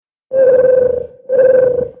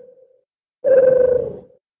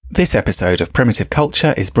This episode of Primitive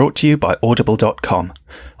Culture is brought to you by Audible.com,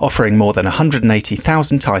 offering more than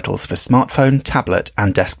 180,000 titles for smartphone, tablet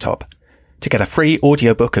and desktop. To get a free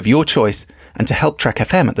audiobook of your choice and to help Trek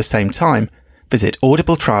FM at the same time, visit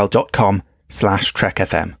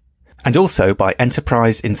audibletrial.com/trekfm. And also by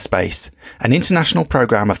Enterprise in Space, an international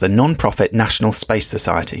programme of the non-profit National Space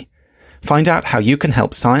Society. Find out how you can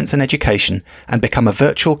help science and education and become a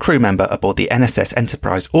virtual crew member aboard the NSS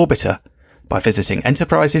Enterprise Orbiter by visiting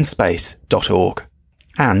enterpriseinspace.org.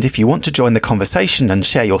 And if you want to join the conversation and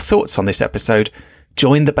share your thoughts on this episode,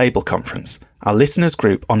 join the Babel Conference, our listeners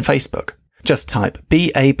group on Facebook. Just type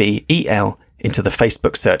BABEL into the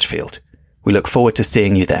Facebook search field. We look forward to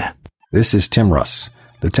seeing you there. This is Tim Russ,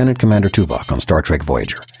 Lieutenant Commander Tuvok on Star Trek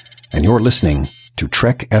Voyager, and you're listening to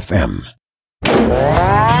Trek FM.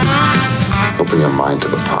 Open your mind to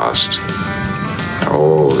the past.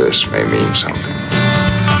 Oh, this may mean something.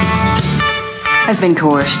 I've been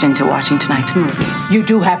coerced into watching tonight's movie. You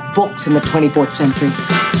do have books in the 24th century.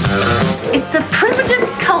 It's a primitive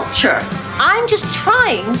culture. I'm just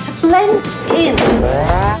trying to blend in.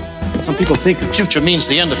 Some people think the future means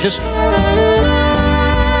the end of history. We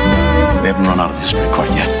haven't run out of history quite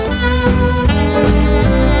yet.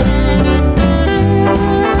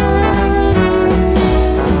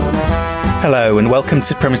 Hello and welcome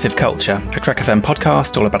to Primitive Culture, a Trek FM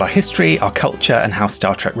podcast all about our history, our culture and how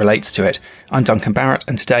Star Trek relates to it. I'm Duncan Barrett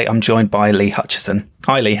and today I'm joined by Lee Hutchison.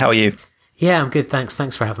 Hi Lee, how are you? Yeah, I'm good, thanks.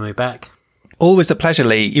 Thanks for having me back. Always a pleasure,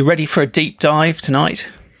 Lee. You ready for a deep dive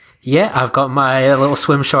tonight? Yeah, I've got my little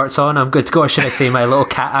swim shorts on. I'm good to go. Or should I say my little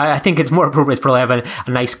cap? I think it's more appropriate to probably have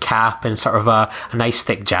a nice cap and sort of a nice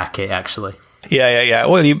thick jacket, actually. Yeah.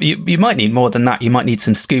 Well, you might need more than that. You might need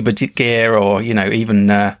some scuba gear or,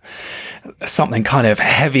 even something kind of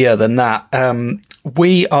heavier than that.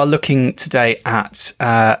 We are looking today at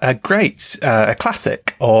a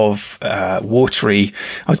classic of watery,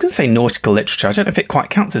 I was going to say nautical literature. I don't know if it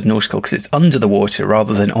quite counts as nautical because it's under the water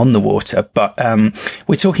rather than on the water. But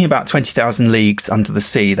we're talking about 20,000 Leagues Under the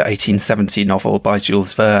Sea, the 1870 novel by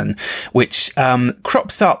Jules Verne, which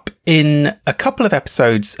crops up in a couple of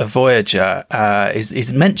episodes of Voyager,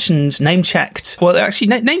 is mentioned, name-checked. Well,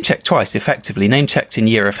 actually, name-checked twice, effectively. Name-checked in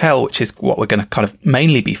Year of Hell, which is what we're going to kind of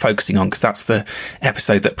mainly be focusing on because that's the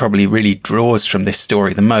episode that probably really draws from this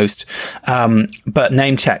story the most. But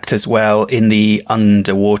name-checked as well in the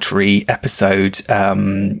underwatery episode,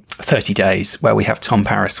 30 Days, where we have Tom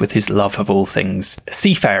Paris with his love of all things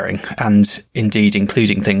seafaring and indeed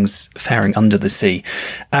including things faring under the sea.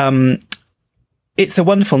 It's a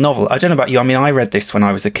wonderful novel. I don't know about you. I mean, I read this when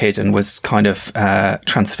I was a kid and was kind of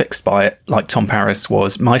transfixed by it, like Tom Paris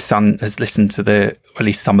was. My son has listened to at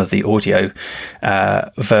least some of the audio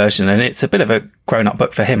version, and it's a bit of a grown-up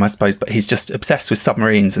book for him, I suppose, but he's just obsessed with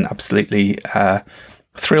submarines and absolutely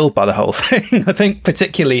thrilled by the whole thing. I think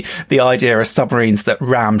particularly the idea of submarines that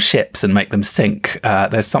ram ships and make them sink.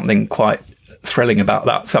 There's something quite thrilling about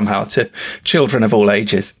that somehow to children of all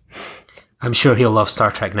ages. I'm sure he'll love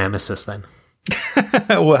Star Trek Nemesis then.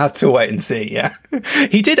 We'll have to wait and see. Yeah,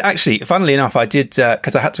 he did actually. Funnily enough, I did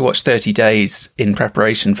because I had to watch 30 Days in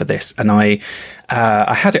preparation for this, and I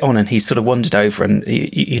had it on, and he sort of wandered over, and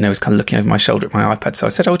he was kind of looking over my shoulder at my iPad. So I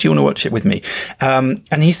said, "Oh, do you want to watch it with me?"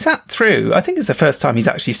 And he sat through. I think it's the first time he's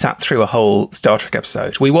actually sat through a whole Star Trek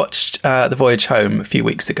episode. We watched The Voyage Home a few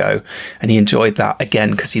weeks ago, and he enjoyed that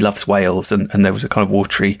again because he loves whales, and there was a kind of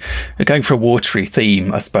going for a watery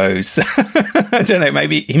theme, I suppose. I don't know.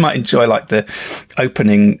 Maybe he might enjoy like the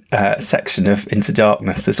opening section of Into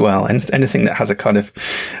Darkness as well, and anything that has a kind of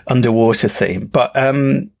underwater theme. But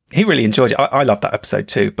he really enjoyed it. I love that episode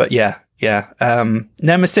too. But yeah.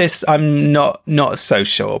 Nemesis, I'm not so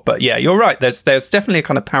sure. But yeah, you're right. There's definitely a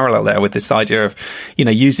kind of parallel there with this idea of,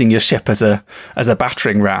 using your ship as a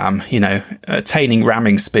battering ram, attaining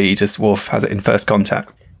ramming speed as Worf has it in First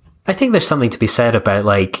Contact. I think there's something to be said about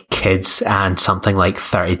like kids and something like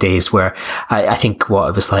 30 Days where I think what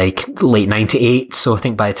it was like late 98. So I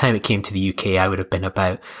think by the time it came to the UK, I would have been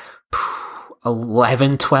about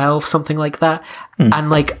 11, 12, something like that.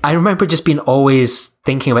 And like, I remember just being always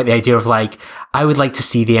thinking about the idea of like, I would like to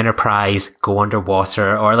see the Enterprise go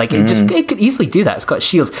underwater or like it could easily do that. It's got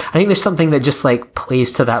shields. I think there's something that just like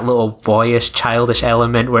plays to that little boyish, childish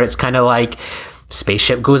element where it's kind of like,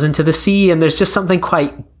 spaceship goes into the sea, and there's just something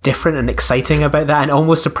quite different and exciting about that, and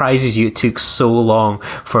almost surprises you it took so long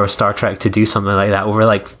for Star Trek to do something like that over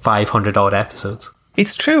like 500 odd episodes.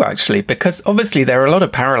 It's true, actually, because obviously there are a lot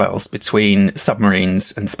of parallels between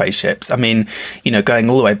submarines and spaceships. I mean, going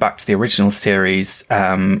all the way back to the original series,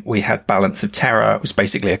 we had Balance of Terror. It was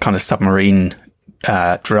basically a kind of submarine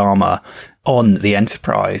drama on the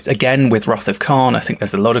Enterprise. Again, with Wrath of Khan, I think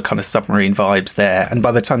there's a lot of kind of submarine vibes there. And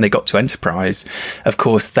by the time they got to Enterprise, of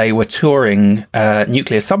course, they were touring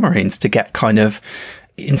nuclear submarines to get kind of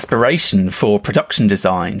inspiration for production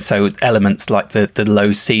design. So elements like the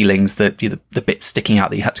low ceilings, the bits sticking out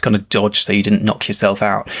that you had to kind of dodge so you didn't knock yourself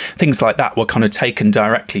out. Things like that were kind of taken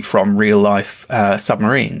directly from real life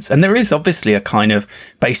submarines. And there is obviously a kind of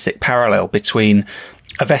basic parallel between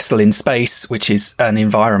a vessel in space, which is an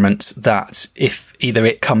environment that if either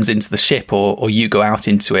it comes into the ship or you go out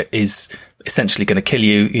into it, is essentially going to kill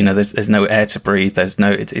you. You know, there's no air to breathe.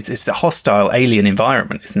 It's a hostile alien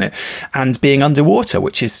environment, isn't it? And being underwater,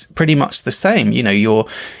 which is pretty much the same. You know, you're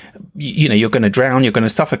going to drown, you're going to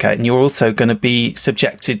suffocate, and you're also going to be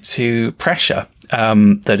subjected to pressure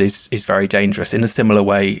that is very dangerous in a similar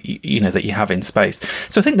way, you know, that you have in space.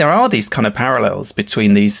 So I think there are these kind of parallels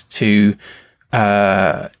between these two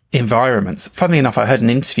environments. Funnily enough, I heard an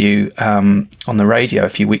interview on the radio a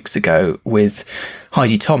few weeks ago with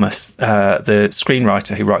Heidi Thomas, the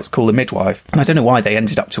screenwriter who writes Call the Midwife. And I don't know why they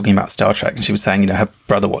ended up talking about Star Trek. And she was saying, you know, her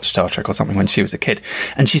brother watched Star Trek or something when she was a kid.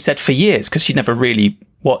 And she said for years, because she never really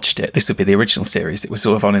watched it, this would be the original series, it was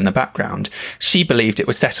sort of on in the background, she believed it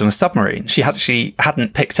was set on a submarine. She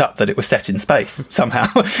hadn't picked up that it was set in space somehow.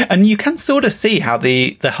 And you can sort of see how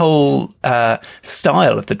the whole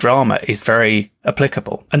style of the drama is very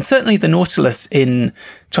applicable. And certainly the Nautilus in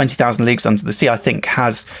 20,000 Leagues Under the Sea, I think,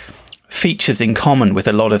 has features in common with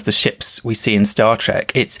a lot of the ships we see in Star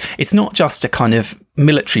Trek. It's not just a kind of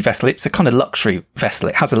military vessel, it's a kind of luxury vessel.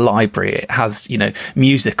 It has a library, it has, you know,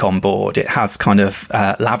 music on board, it has kind of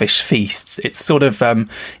lavish feasts. It's sort of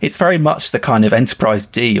it's very much the kind of Enterprise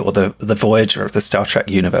D or the Voyager of the Star Trek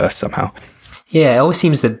universe somehow. Yeah, it always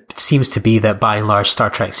seems to be that by and large Star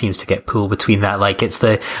Trek seems to get pulled between that. Like it's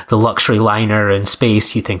the luxury liner in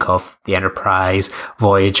space. You think of the Enterprise,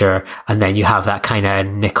 Voyager, and then you have that kind of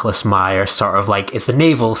Nicholas Meyer sort of like, it's the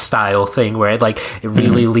naval style thing where it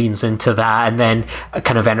really leans into that. And then a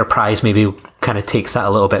kind of Enterprise maybe kind of takes that a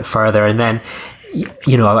little bit further. And then,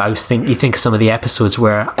 you know, you think of some of the episodes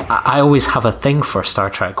where I always have a thing for Star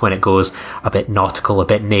Trek when it goes a bit nautical, a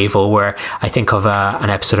bit naval, where I think of an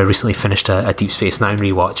episode I recently finished a Deep Space Nine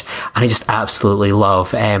rewatch, and I just absolutely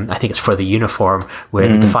love, I think it's for the uniform, where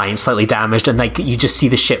the Defiant's slightly damaged, and like you just see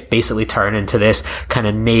the ship basically turn into this kind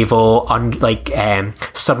of naval,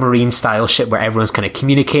 submarine style ship where everyone's kind of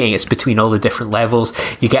communicating. It's between all the different levels.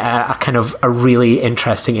 You get a kind of a really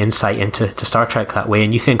interesting insight into Star Trek that way,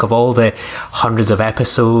 and you think of all the hundreds of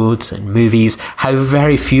episodes and movies, how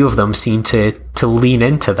very few of them seem to lean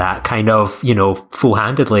into that kind of, you know,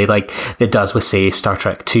 full-handedly, like it does with, say, Star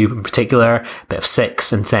Trek 2 in particular, a bit of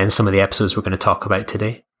 6, and then some of the episodes we're going to talk about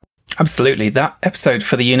today. Absolutely. That episode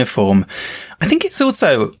for the uniform, I think it's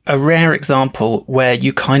also a rare example where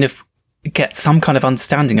you kind of get some kind of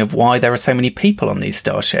understanding of why there are so many people on these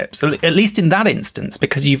starships, at least in that instance,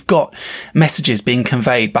 because you've got messages being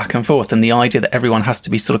conveyed back and forth and the idea that everyone has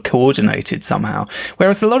to be sort of coordinated somehow.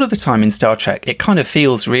 Whereas a lot of the time in Star Trek, it kind of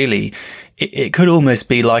feels really, it could almost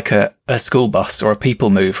be like a school bus or a people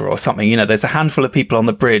mover or something. You know, there's a handful of people on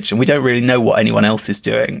the bridge and we don't really know what anyone else is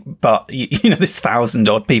doing. But, you know, there's 1,000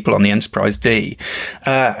 odd people on the Enterprise D.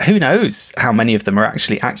 Who knows how many of them are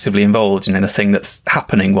actually actively involved in anything that's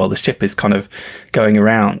happening while the ship is kind of going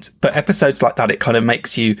around. But episodes like that, it kind of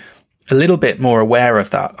makes you a little bit more aware of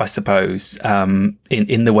that, I suppose,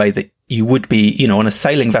 in the way that you would be, you know, on a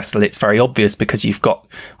sailing vessel. It's very obvious because you've got,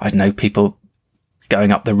 I don't know, people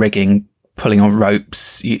going up the rigging, pulling on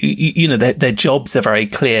ropes, you know, their jobs are very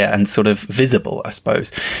clear and sort of visible, I suppose.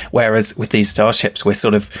 Whereas with these starships, we're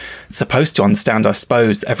sort of supposed to understand, I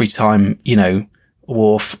suppose, every time, you know,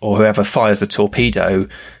 Worf or whoever fires a torpedo,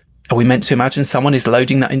 are we meant to imagine someone is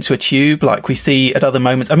loading that into a tube like we see at other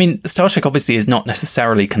moments? I mean, Star Trek obviously is not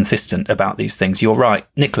necessarily consistent about these things. You're right.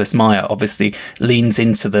 Nicholas Meyer obviously leans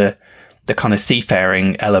into the kind of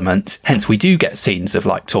seafaring element. Hence, we do get scenes of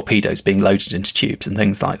like torpedoes being loaded into tubes and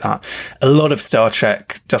things like that. A lot of Star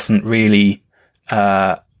Trek doesn't really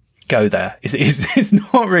go there. Is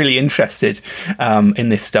not really interested in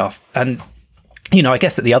this stuff. And, you know, I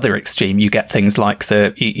guess at the other extreme, you get things like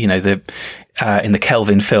in the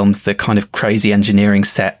Kelvin films, the kind of crazy engineering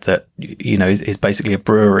set that, you know, is basically a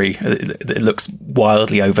brewery. It looks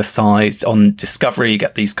wildly oversized. On Discovery, you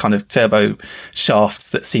get these kind of turbo shafts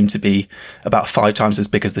that seem to be about 5 times as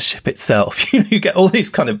big as the ship itself. You get all these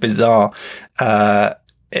kind of bizarre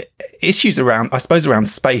issues around, I suppose, around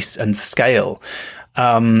space and scale.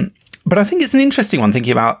 But I think it's an interesting one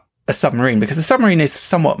thinking about a submarine, because the submarine is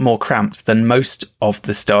somewhat more cramped than most of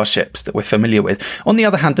the starships that we're familiar with. On the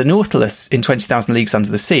other hand, the Nautilus in 20,000 Leagues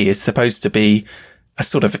Under the Sea is supposed to be a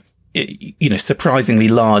sort of surprisingly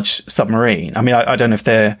large submarine. I mean, I don't know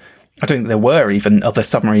if I don't think there were even other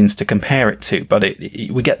submarines to compare it to, but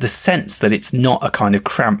we get the sense that it's not a kind of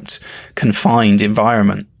cramped, confined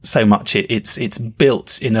environment so much. It's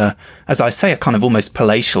built in as I say, a kind of almost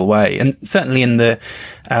palatial way. And certainly in the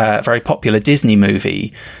very popular Disney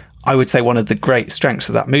movie, I would say one of the great strengths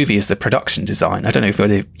of that movie is the production design. I don't know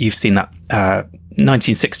if you've seen that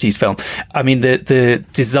 1960s film. I mean, the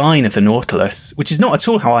design of the Nautilus, which is not at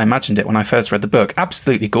all how I imagined it when I first read the book,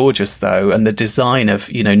 absolutely gorgeous though. And the design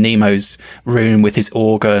of, Nemo's room with his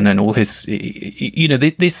organ and all his,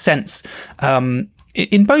 this sense,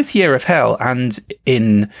 in both Year of Hell and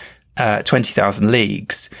in 20,000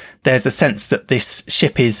 Leagues, there's a sense that this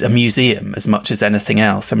ship is a museum as much as anything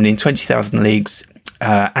else. I mean, in 20,000 Leagues,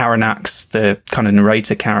 Annorax, the kind of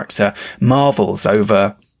narrator character, marvels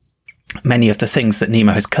over many of the things that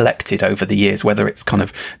Nemo has collected over the years, whether it's kind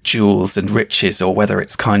of jewels and riches or whether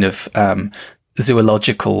it's kind of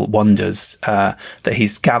zoological wonders that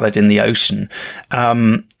he's gathered in the ocean.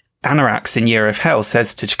 Annorax in Year of Hell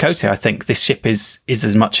says to Chakotay, I think this ship is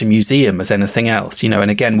as much a museum as anything else,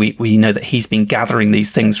 and again, we know that he's been gathering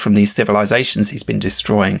these things from these civilizations he's been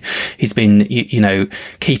destroying. He's been,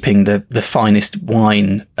 keeping the finest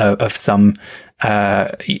wine of some,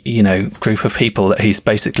 group of people that he's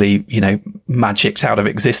basically, magicked out of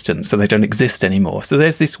existence so they don't exist anymore. So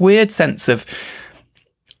there's this weird sense of,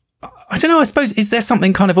 I don't know, I suppose, is there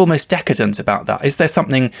something kind of almost decadent about that? Is there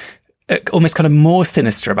something almost kind of more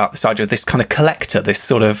sinister about this idea of this kind of collector, this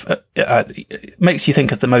sort of makes you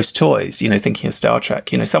think of the most toys, thinking of Star Trek,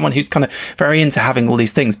 someone who's kind of very into having all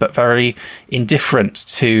these things, but very indifferent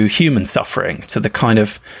to human suffering, to the kind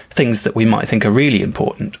of things that we might think are really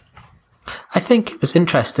important. I think it was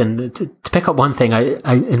interesting to pick up one thing I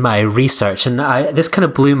in my research, and this kind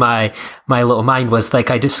of blew my little mind, was like,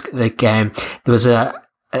 there was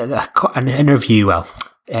an interview, well,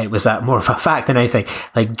 it was more of a fact than anything.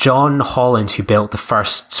 Like John Holland, who built the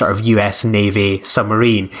first sort of US Navy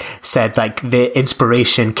submarine, said like the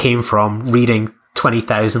inspiration came from reading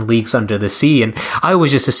 20,000 Leagues Under the Sea. And I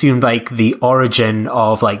always just assumed like the origin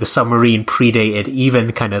of like the submarine predated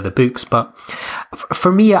even kind of the books. But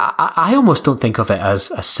for me, I almost don't think of it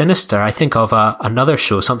as sinister. I think of another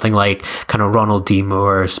show, something like kind of Ronald D.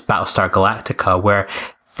 Moore's Battlestar Galactica, where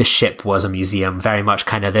the ship was a museum, very much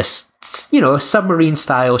kind of this, submarine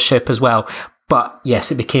style ship as well. But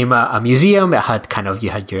yes, it became a museum. It had kind of, you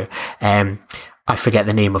had your, I forget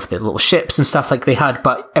the name of the little ships and stuff like they had,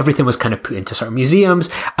 but everything was kind of put into sort of museums,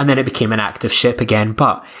 and then it became an active ship again.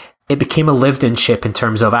 But it became a lived-in ship in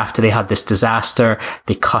terms of, after they had this disaster,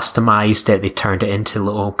 they customized it, they turned it into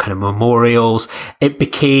little kind of memorials. It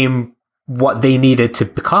became what they needed to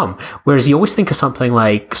become. Whereas you always think of something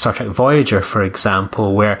like Star Trek Voyager, for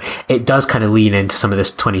example, where it does kind of lean into some of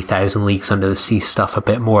this 20,000 Leagues Under the Sea stuff a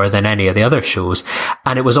bit more than any of the other shows.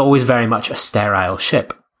 And it was always very much a sterile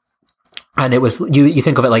ship. And it was, you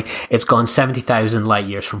think of it like it's gone 70,000 light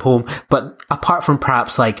years from home, but apart from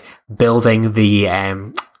perhaps like building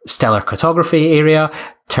the stellar cartography area,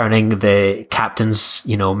 turning the captain's,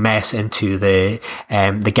 mess into the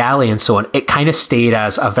galley and so on, it kind of stayed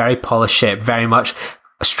as a very polished ship, very much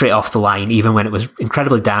straight off the line. Even when it was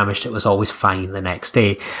incredibly damaged, it was always fine the next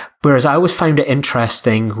day. Whereas I always found it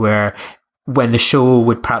interesting where when the show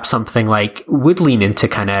would perhaps something like would lean into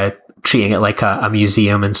kind of treating it like a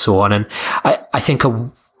museum and so on. And I think,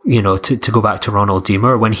 to go back to Ronald D.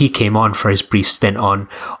 Moore, when he came on for his brief stint on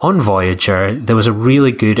Voyager, there was a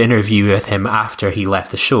really good interview with him after he left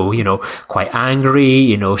the show, quite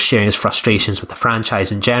angry, sharing his frustrations with the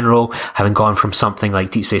franchise in general, having gone from something like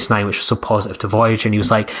Deep Space Nine, which was so positive, to Voyager. And he was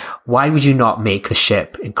like, why would you not make the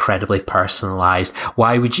ship incredibly personalized?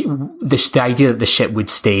 Why would you, the idea that the ship would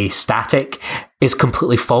stay static is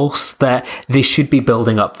completely false, that they should be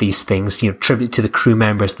building up these things, tribute to the crew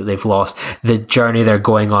members that they've lost, the journey they're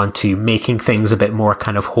going on to, making things a bit more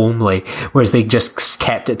kind of homely, whereas they just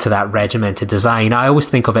kept it to that regimented design. I always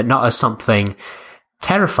think of it not as something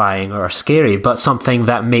terrifying or scary, but something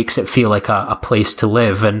that makes it feel like a place to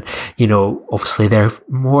live. And, obviously they're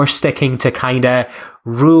more sticking to kind of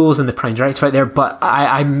rules and the Prime Directive right there, but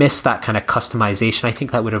I miss that kind of customization. I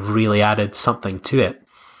think that would have really added something to it.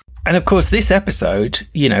 And of course, this episode,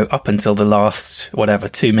 up until the last,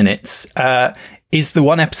 2 minutes, is the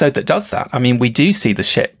one episode that does that. I mean, we do see the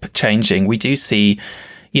ship changing. We do see,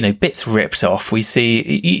 bits ripped off. We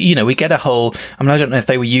see, we get a whole, I don't know if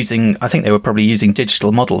they were I think they were probably using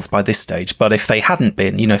digital models by this stage, but if they hadn't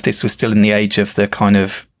been, if this was still in the age of the kind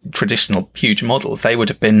of traditional huge models, they would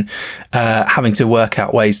have been having to work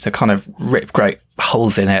out ways to kind of rip great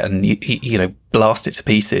holes in it and, you know, blast it to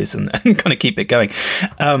pieces and kind of keep it going.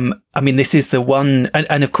 I mean, this is the one,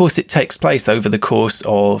 and of course it takes place over the course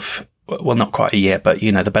of, well, not quite a year, but,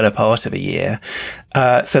 you know, the better part of a year.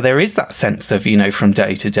 So there is that sense of, you know, from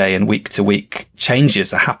day to day and week to week,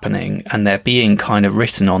 changes are happening and they're being kind of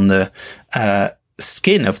written on the,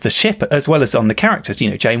 skin of the ship as well as on the characters.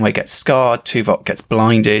 You know, Janeway gets scarred, Tuvok gets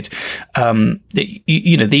blinded.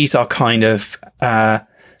 You know, these are kind of,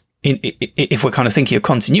 if we're kind of thinking of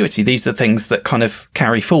continuity, these are things that kind of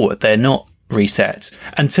carry forward. They're not reset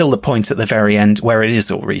until the point at the very end where it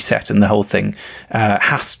is all reset and the whole thing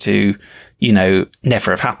has to, you know,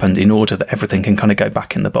 never have happened in order that everything can kind of go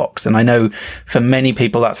back in the box. And I know for many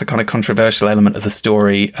people that's a kind of controversial element of the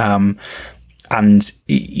story. And,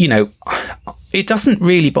 you know, it doesn't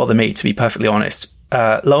really bother me, to be perfectly honest,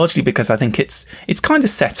 largely because I think it's kind of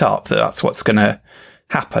set up that that's what's going to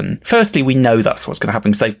happen. Firstly, we know that's what's going to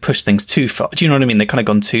happen because they've pushed things too far. Do you know what I mean? They've kind of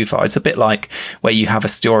gone too far. It's a bit like where you have a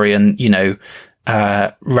story and, you know,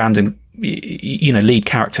 random, you know, lead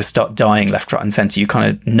characters start dying left, right and centre. You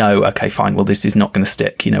kind of know, okay, fine. Well, this is not going to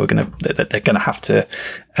stick. You know, they're going to have to,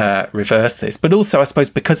 reverse this. But also, I suppose,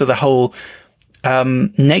 because of the whole,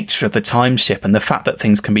 nature of the time ship and the fact that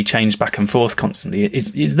things can be changed back and forth constantly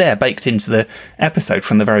is there baked into the episode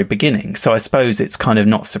from the very beginning. So I suppose it's kind of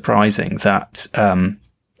not surprising that,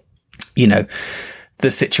 you know, the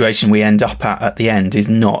situation we end up at the end is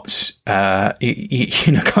not,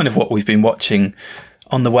 you know, kind of what we've been watching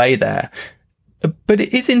on the way there. But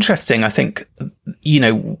it is interesting, I think, you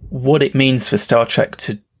know, what it means for Star Trek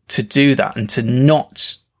to do that and to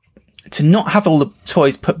not have all the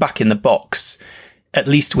toys put back in the box, at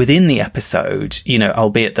least within the episode, you know,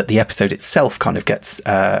 albeit that the episode itself kind of gets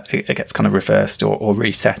kind of reversed or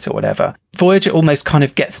reset or whatever. Voyager almost kind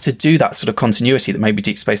of gets to do that sort of continuity that maybe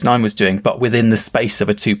Deep Space Nine was doing, but within the space of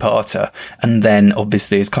a two-parter, and then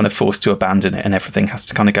obviously is kind of forced to abandon it and everything has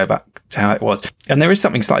to kind of go back to how it was. And there is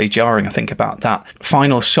something slightly jarring, I think, about that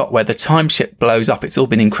final shot where the time ship blows up. It's all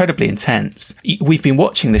been incredibly intense. We've been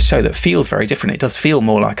watching this show that feels very different. It does feel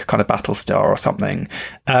more like a kind of Battlestar or something.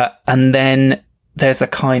 And then there's a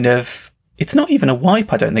kind of, it's not even a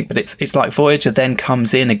wipe, I don't think, but it's like Voyager then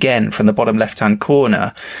comes in again from the bottom left-hand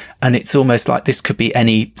corner, and it's almost like this could be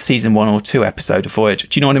any season 1 or 2 episode of Voyager.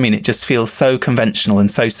 Do you know what I mean? It just feels so conventional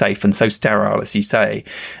and so safe and so sterile, as you say.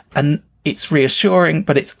 And it's reassuring,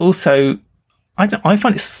 but it's also, I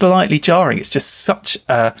find it slightly jarring. It's just such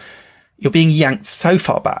you're being yanked so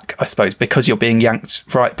far back, I suppose, because you're being yanked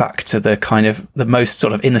right back to the kind of the most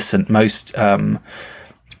sort of innocent, most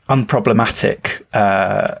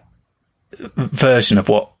unproblematic version of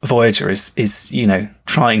what Voyager is, you know,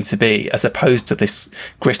 trying to be, as opposed to this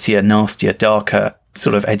grittier, nastier, darker,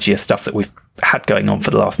 sort of edgier stuff that we've had going on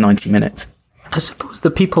for the last 90 minutes. I suppose the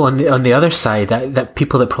people on the other side, that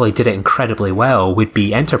people that probably did it incredibly well would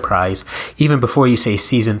be Enterprise. Even before you say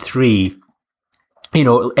season 3, you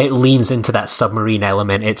know, it leans into that submarine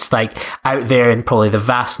element. It's like out there in probably the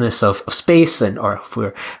vastness of space, or if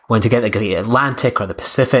we're going to get the Atlantic or the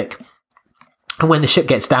Pacific. And when the ship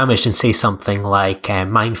gets damaged and say something like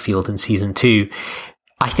Minefield in season 2,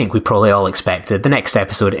 I think we probably all expected the next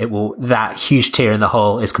episode, that huge tear in the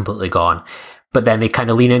hull is completely gone. But then they kind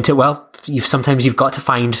of lean into, well, sometimes you've got to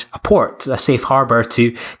find a port, a safe harbour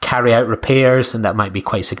to carry out repairs, and that might be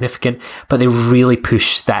quite significant. But they really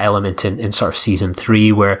push that element in sort of season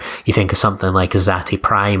 3, where you think of something like Zati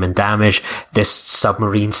Prime and damage. This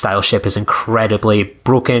submarine style ship is incredibly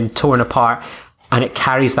broken, torn apart, and it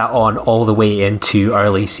carries that on all the way into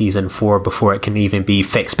early season 4 before it can even be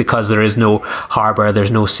fixed, because there is no harbour,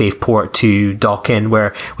 there's no safe port to dock in,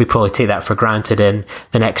 where we probably take that for granted in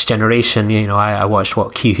the Next Generation. You know, I watched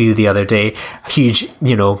Q-Who the other day, a huge,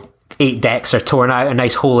 you know, 8 decks are torn out, a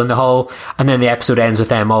nice hole in the hull, and then the episode ends with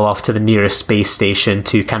them all off to the nearest space station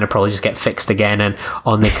to kind of probably just get fixed again, and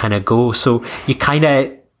on they kind of go. So you kind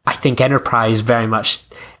of, I think Enterprise very much,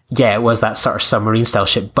 yeah, it was that sort of submarine style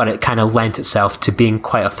ship, but it kind of lent itself to being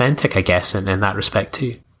quite authentic, I guess, in that respect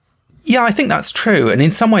too. Yeah, I think that's true. And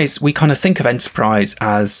in some ways, we kind of think of Enterprise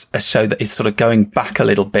as a show that is sort of going back a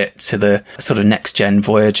little bit to the sort of next gen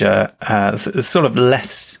Voyager, sort of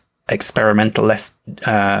less experimental, less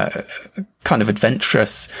kind of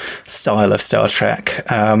adventurous style of Star Trek.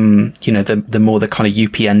 You know, the more the kind of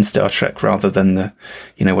UPN Star Trek rather than the,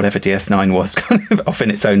 you know, whatever DS9 was, kind of off in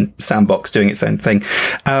its own sandbox doing its own thing.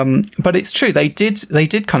 But it's true, they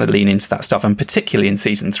did kind of lean into that stuff, and particularly in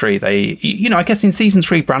season 3, they, you know, I guess in season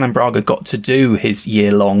 3, Brannon Braga got to do his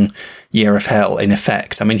year-long Year of Hell in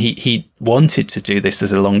effect. I mean, he wanted to do this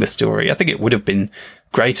as a longer story. I think it would have been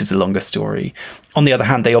great as a longer story. On the other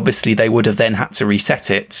hand, they would have then had to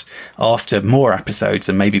reset it after more episodes,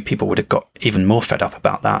 and maybe people would have got even more fed up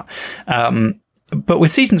about that. But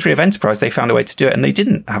with season 3 of Enterprise, they found a way to do it, and they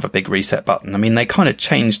didn't have a big reset button. I mean, they kind of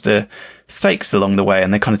changed the stakes along the way,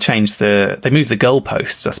 and they kind of they moved the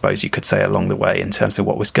goalposts, I suppose you could say, along the way in terms of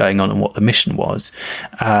what was going on and what the mission was.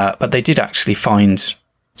 But they did actually find,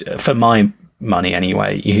 for my money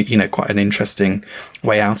anyway, you know, quite an interesting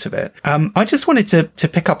way out of it. I just wanted to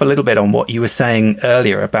pick up a little bit on what you were saying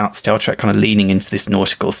earlier about Star Trek kind of leaning into this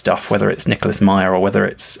nautical stuff, whether it's Nicholas Meyer or whether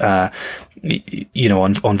it's, you know,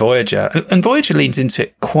 on Voyager. And Voyager leans into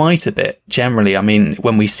it quite a bit generally. I mean,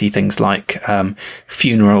 when we see things like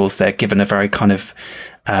funerals, they're given a very kind of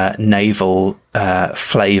naval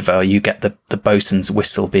flavour. You get the bosun's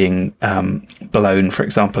whistle being blown, for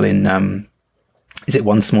example, in is it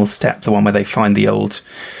One Small Step, the one where they find the old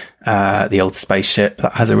spaceship?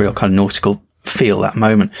 That has a real kind of nautical feel, that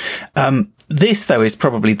moment. This, though, is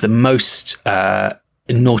probably the most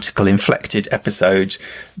nautical inflected episode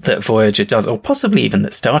that Voyager does, or possibly even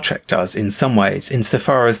that Star Trek does in some ways,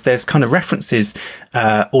 insofar as there's kind of references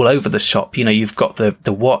all over the shop. You know, you've got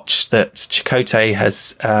the watch that Chakotay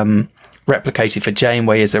has replicated for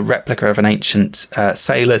Janeway as a replica of an ancient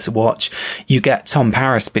sailor's watch. You get Tom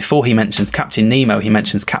Paris, before he mentions Captain Nemo, he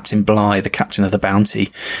mentions Captain Bligh, the captain of the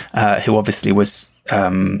Bounty, who obviously was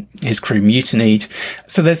his crew mutinied.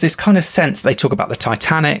 So there's this kind of sense. They talk about the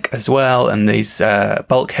Titanic as well, and these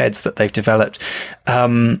bulkheads that they've developed.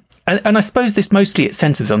 And I suppose this mostly it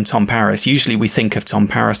centres on Tom Paris. Usually we think of Tom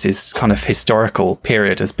Paris's kind of historical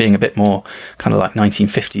period as being a bit more kind of like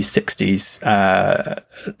 1950s, 60s,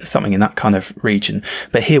 something in that kind of region.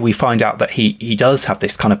 But here we find out that he does have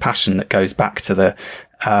this kind of passion that goes back to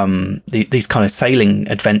these kind of sailing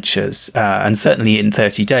adventures. And certainly in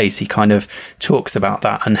 30 Days, he kind of talks about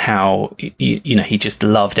that and how, you know, he just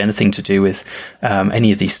loved anything to do with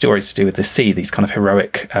any of these stories to do with the sea, these kind of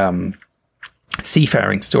heroic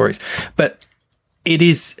seafaring stories. But it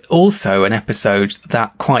is also an episode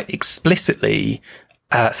that quite explicitly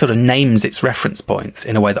sort of names its reference points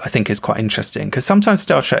in a way that I think is quite interesting, because sometimes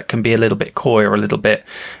Star Trek can be a little bit coy or a little bit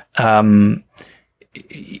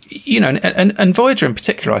you know, and Voyager in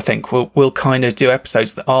particular, I think will kind of do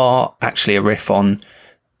episodes that are actually a riff on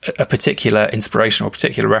a particular inspiration or a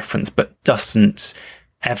particular reference, but doesn't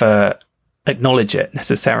ever acknowledge it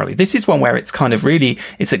necessarily. This is one where it's kind of really,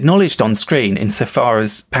 it's acknowledged on screen insofar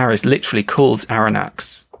as Paris literally calls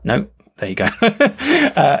Annorax. No, there you go.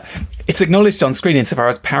 It's acknowledged on screen insofar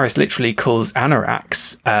as Paris literally calls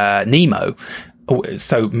Annorax Nemo.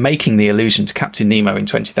 So making the allusion to Captain Nemo in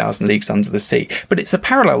 20,000 Leagues Under the Sea. But it's a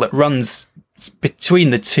parallel that runs between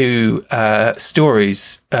the two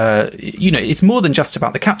stories. You know, it's more than just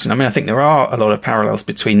about the captain. I mean, I think there are a lot of parallels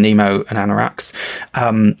between Nemo and Annorax.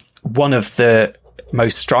 One of the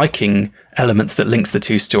most striking elements that links the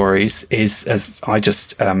two stories is, as I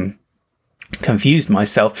just confused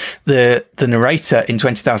myself, the narrator in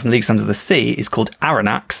 20,000 Leagues Under the Sea is called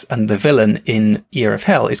Aronnax, and the villain in Year of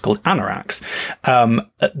Hell is called Annorax.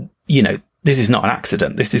 You know, this is not an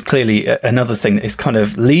accident. This is clearly another thing that is kind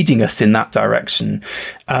of leading us in that direction.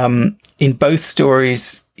 In both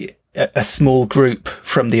stories, a small group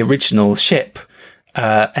from the original ship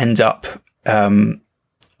end up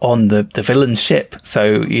on the villain's ship.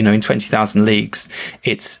 So, you know, in 20,000 Leagues,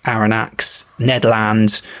 it's Aronnax, Ned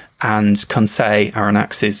Land, and Conseil,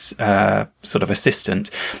 Aronnax's sort of assistant.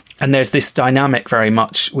 And there's this dynamic very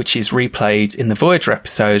much, which is replayed in the Voyager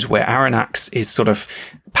episode, where Aronnax is sort of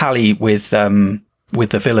pally with the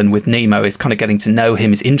villain, with Nemo, is kind of getting to know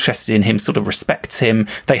him, is interested in him, sort of respects him.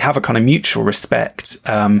 They have a kind of mutual respect.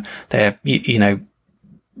 They're, you know,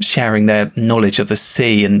 sharing their knowledge of the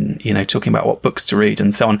sea and, you know, talking about what books to read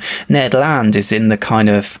and so on. Ned Land is in the kind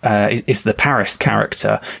of, is the Paris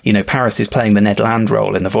character. You know, Paris is playing the Ned Land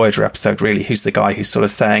role in the Voyager episode, really, who's the guy who's sort of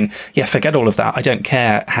saying, yeah, forget all of that. I don't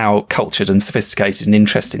care how cultured and sophisticated and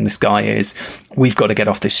interesting this guy is. We've got to get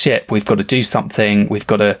off this ship. We've got to do something. We've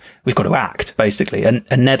got to act, basically. And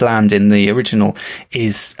Ned Land in the original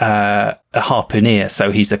is, a harpooner. So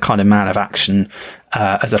he's a kind of man of action,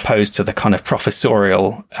 as opposed to the kind of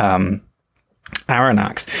professorial,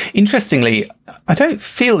 Aronnax. Interestingly, I don't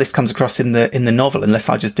feel this comes across in the novel, unless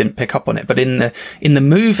I just didn't pick up on it. But in the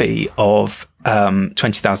movie of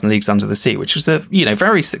 20,000 Leagues Under the Sea, which was a, you know,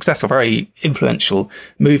 very successful, very influential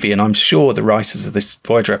movie, and I'm sure the writers of this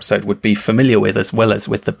Voyager episode would be familiar with, as well as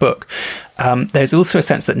with the book. There's also a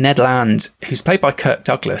sense that Ned Land, who's played by Kirk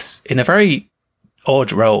Douglas, in a very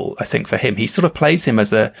odd role, I think, for him. He sort of plays him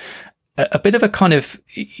as a bit of a kind of,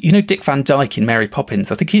 you know, Dick Van Dyke in Mary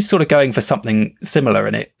Poppins. I think he's sort of going for something similar,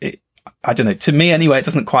 and I don't know, to me anyway, it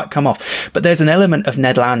doesn't quite come off. But there's an element of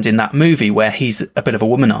Ned Land in that movie where he's a bit of a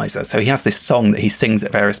womanizer. So he has this song that he sings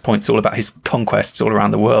at various points all about his conquests all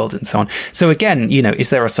around the world and so on. So again, you know,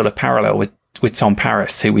 is there a sort of parallel with Tom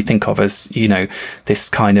Paris, who we think of as, you know, this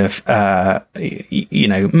kind of, you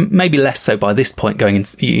know, maybe less so by this point going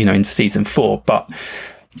into, you know, into season 4, but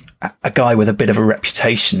a guy with a bit of a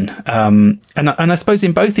reputation. And I suppose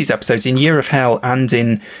in both these episodes, in Year of Hell and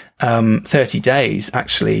in 30 Days,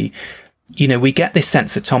 actually, you know, we get this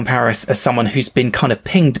sense of Tom Paris as someone who's been kind of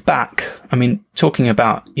pinged back. I mean, talking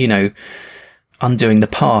about, you know, undoing the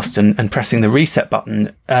past and pressing the reset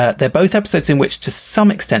button. They're both episodes in which, to some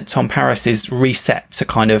extent, Tom Paris is reset to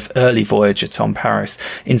kind of early Voyager Tom Paris,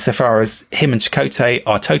 insofar as him and Chakotay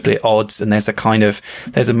are totally at odds. And there's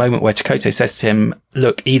a moment where Chakotay says to him,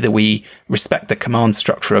 look, either we respect the command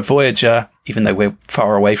structure of Voyager, even though we're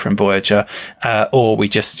far away from Voyager, or we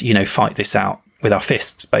just, you know, fight this out with our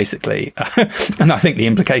fists, basically. And I think the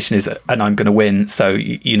implication is, and I'm going to win, so,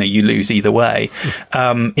 you know, you lose either way.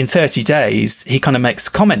 In 30 Days, he kind of makes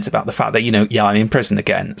a comment about the fact that, you know, yeah, I'm in prison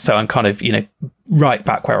again. So I'm kind of, you know, right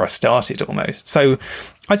back where I started almost. So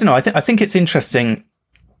I don't know. I think it's interesting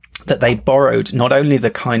that they borrowed not only the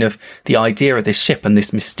kind of the idea of this ship and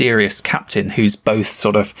this mysterious captain who's both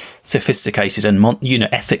sort of sophisticated and, you know,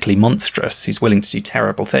 ethically monstrous, who's willing to do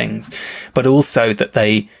terrible things, but also that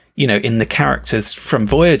they, you know, in the characters from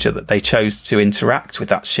Voyager that they chose to interact with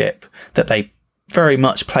that ship, that they very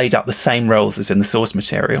much played out the same roles as in the source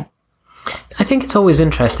material. I think it's always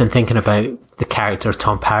interesting thinking about the character of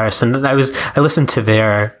Tom Paris, and I listened to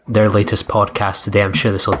their latest podcast today. I'm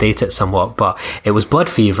sure this will date it somewhat, but it was Blood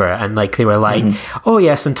Fever, and like they were like, oh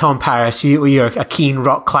yes, and Tom Paris, you're a keen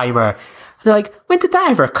rock climber. And they're like, when did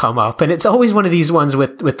that ever come up? And it's always one of these ones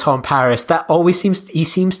with Tom Paris that always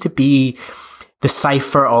seems to be the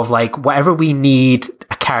cipher of like whatever we need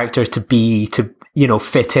a character to be to, you know,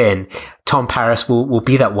 fit in. Tom Paris will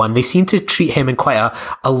be that one. They seem to treat him in quite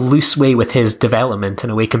a loose way with his development in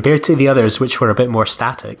a way compared to the others, which were a bit more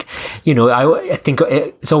static. You know, I think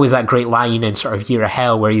it's always that great line in sort of Year of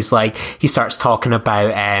Hell where he's like, he starts talking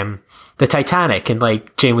about, the Titanic, and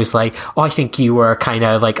like Jane was like, oh, I think you were kind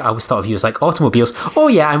of like, I always thought of you as like automobiles. Oh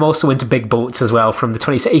yeah, I'm also into big boats as well from the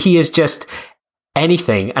 20s. He is just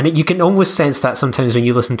anything. And you can almost sense that sometimes when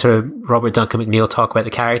you listen to Robert Duncan McNeill talk about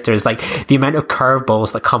the characters, like the amount of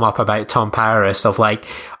curveballs that come up about Tom Paris of like,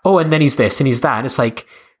 oh, and then he's this and he's that. And it's like,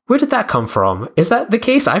 where did that come from? Is that the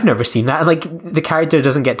case? I've never seen that. Like the character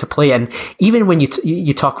doesn't get to play. And even when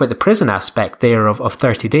you talk about the prison aspect there of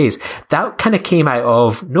 30 Days, that kind of came out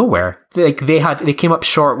of nowhere. Like they came up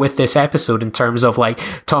short with this episode in terms of like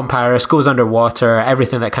Tom Paris goes underwater,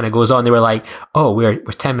 everything that kind of goes on. They were like, oh, we're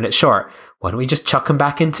 10 minutes short. Why don't we just chuck him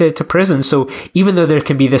back into prison? So even though there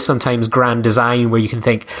can be this sometimes grand design where you can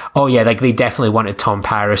think, oh yeah, like they definitely wanted Tom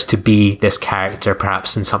Paris to be this character,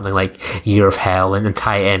 perhaps in something like Year of Hell and then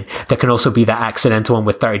tie it in. There can also be that accidental one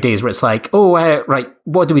with 30 Days where it's like, oh, right,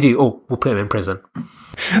 what do we do? Oh, we'll put him in prison.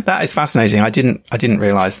 That is fascinating. I didn't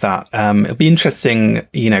realize that. It'll be interesting,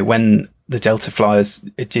 you know, when the Delta Flyers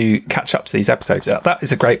do catch up to these episodes. That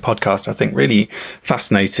is a great podcast. I think really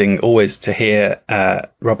fascinating always to hear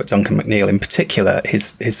Robert Duncan McNeill in particular,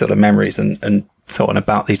 his sort of memories and so on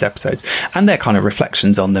about these episodes and their kind of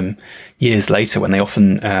reflections on them years later when they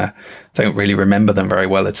often don't really remember them very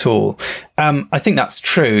well at all. I think that's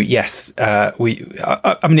true. Yes. I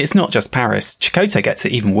mean, it's not just Paris. Chakotay gets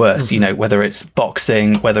it even worse, you know, whether it's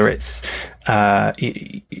boxing, whether it's,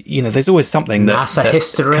 you know, there's always something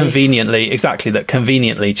that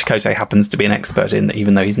conveniently Chakotay happens to be an expert in,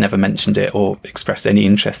 even though he's never mentioned it or expressed any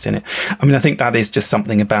interest in it. I mean, I think that is just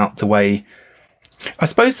something about the way, I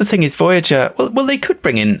suppose the thing is Voyager, well, they could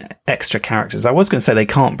bring in extra characters. I was going to say they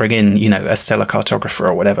can't bring in, you know, a stellar cartographer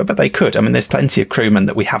or whatever, but they could. I mean, there's plenty of crewmen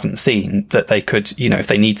that we haven't seen that they could, you know, if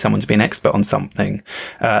they need someone to be an expert on something,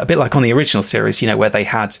 a bit like on the original series, you know, where they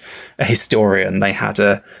had a historian, they had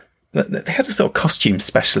a sort of costume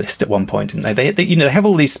specialist at one point, didn't they? They you know, they have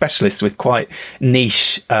all these specialists with quite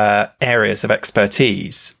niche areas of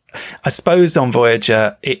expertise. I suppose on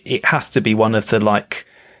Voyager, it has to be one of the like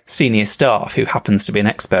senior staff who happens to be an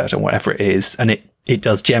expert on whatever it is, and it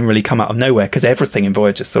does generally come out of nowhere because everything in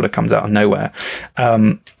Voyager sort of comes out of nowhere.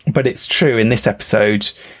 But it's true in this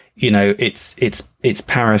episode, you know, it's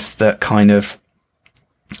Paris that kind of,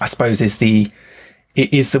 I suppose, is the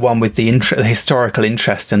one with the historical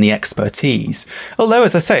interest and the expertise. Although,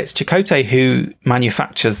 as I say, it's Chakotay who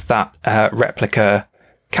manufactures that replica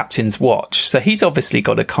Captain's Watch, so he's obviously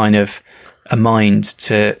got a mind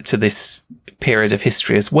to this period of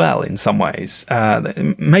history as well in some ways.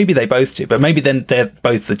 Maybe they both do, but maybe then they're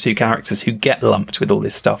both the two characters who get lumped with all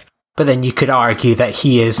this stuff. But then you could argue that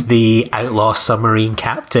he is the outlaw submarine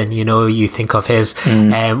captain. You know, you think of his,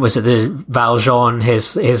 was it the Valjean,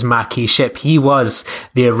 his Maquis ship? He was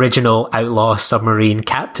the original outlaw submarine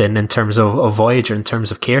captain in terms of Voyager, in terms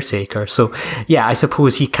of caretaker. So yeah, I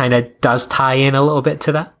suppose he kind of does tie in a little bit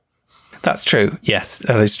to that. That's true. Yes,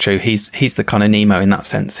 that is true. He's the kind of Nemo in that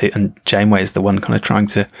sense, and Janeway is the one kind of trying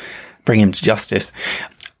to bring him to justice.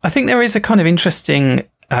 I think there is a kind of interesting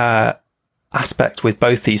aspect with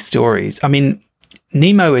both these stories. I mean,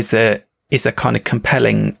 Nemo is a kind of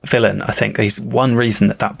compelling villain. I think there's one reason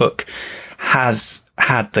that book has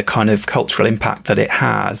had the kind of cultural impact that it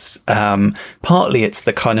has. Partly it's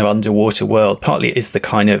the kind of underwater world, partly it is the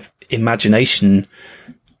kind of imagination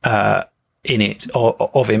in it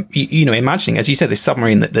of him, you know, imagining, as you said, this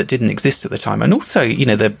submarine that didn't exist at the time, and also, you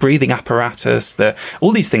know, the breathing apparatus,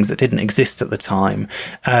 all these things that didn't exist at the time,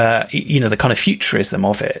 you know, the kind of futurism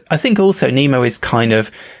of it. I think also Nemo is kind of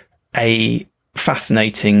a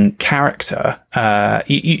fascinating character.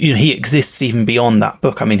 You know, he exists even beyond that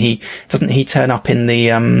book. I mean, he turn up in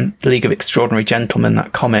the League of Extraordinary Gentlemen,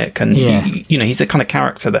 that comic, and you know, he's the kind of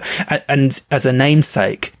character that, and as a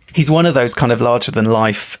namesake, he's one of those kind of larger than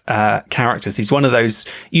life characters. He's one of those,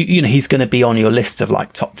 you know, he's going to be on your list of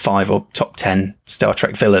like top 5 or top 10 Star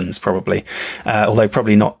Trek villains, probably. Although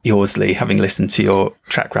probably not yours, Lee, having listened to your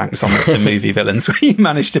track ranks on the movie villains, where you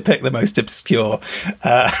managed to pick the most obscure,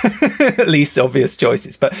 least obvious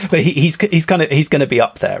choices. But he's going to be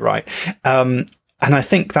up there, right? And I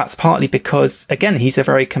think that's partly because, again, he's a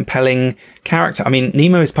very compelling character. I mean,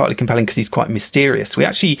 Nemo is partly compelling because he's quite mysterious.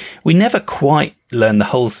 We never quite learn the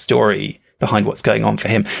whole story behind what's going on for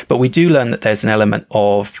him, but we do learn that there's an element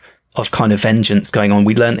of kind of vengeance going on.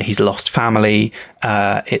 We learn that he's lost family,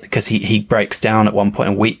 because he breaks down at one point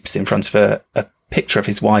and weeps in front of a picture of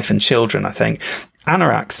his wife and children, I think.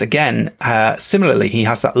 Annorax, again, similarly, he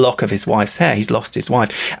has that lock of his wife's hair. He's lost his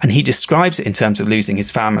wife, and he describes it in terms of losing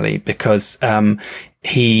his family because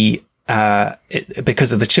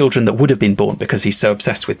because of the children that would have been born, because he's so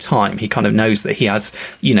obsessed with time. He kind of knows that he has,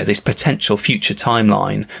 you know, this potential future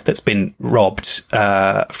timeline that's been robbed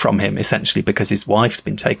from him, essentially because his wife's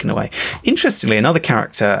been taken away. Interestingly, another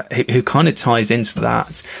character who kind of ties into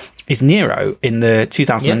that is Nero in the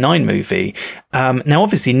 2009 movie. Now,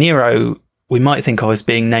 obviously, Nero, we might think of as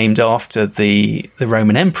being named after the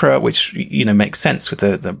Roman emperor, which, you know, makes sense with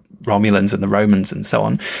the Romulans and the Romans and so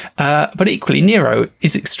on. But equally, Nero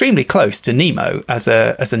is extremely close to Nemo as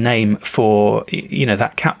a name for, you know,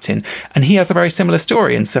 that captain. And he has a very similar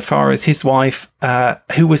story insofar as his wife,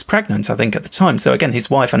 who was pregnant, I think, at the time. So again, his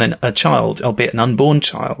wife and a child, albeit an unborn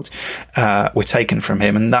child, were taken from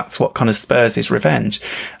him. And that's what kind of spurs his revenge.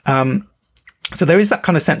 So there is that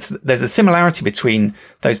kind of sense that there's a similarity between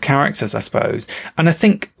those characters, I suppose. And I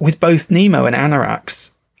think with both Nemo and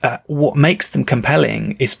Annorax, what makes them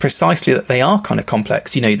compelling is precisely that they are kind of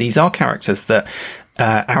complex. You know, these are characters that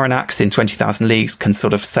Annorax in 20,000 Leagues can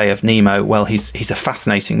sort of say of Nemo, well, he's a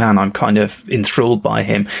fascinating man. I'm kind of enthralled by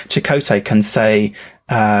him. Chakotay can say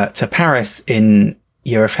to Paris in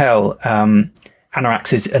Year of Hell,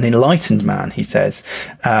 Annorax is an enlightened man, he says.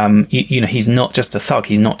 You know, he's not just a thug.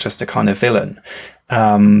 He's not just a kind of villain.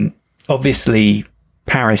 Obviously,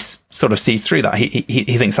 Paris sort of sees through that.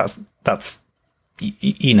 He thinks that's,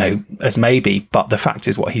 you know, as maybe, but the fact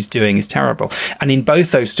is what he's doing is terrible. And in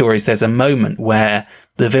both those stories, there's a moment where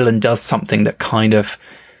the villain does something that kind of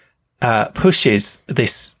pushes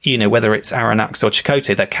this, you know, whether it's Annorax or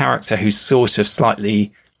Chakotay, their character who's sort of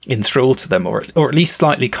slightly enthralled to them, or at least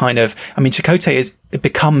slightly kind of, I mean, Chakotay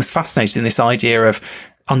becomes fascinated in this idea of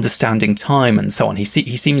understanding time and so on. He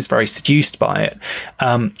seems very seduced by it.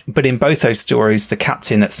 But in both those stories, the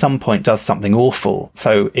captain at some point does something awful.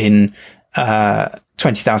 So in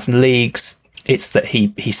 20,000 Leagues, it's that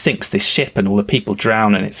he sinks this ship and all the people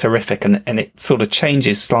drown, and it's horrific, and it sort of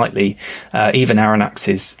changes slightly even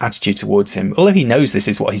Aronnax's attitude towards him. Although he knows this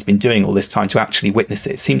is what he's been doing all this time, to actually witness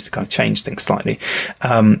it seems to kind of change things slightly.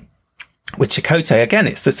 With Chakotay, again,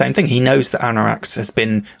 it's the same thing. He knows that Annorax has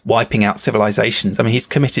been wiping out civilizations. I mean, he's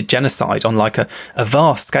committed genocide on like a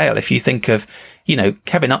vast scale. If you think of, you know,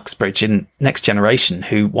 Kevin Uxbridge in Next Generation,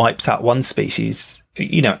 who wipes out one species,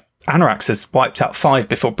 you know, Annorax has wiped out 5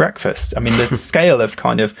 before breakfast. I mean, the scale of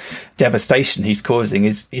kind of devastation he's causing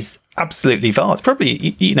is absolutely vast.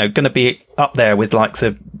 Probably, you know, going to be up there with like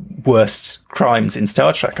the worst crimes in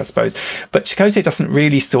Star Trek, I suppose. But Chakotay doesn't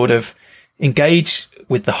really sort of engage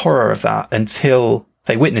with the horror of that until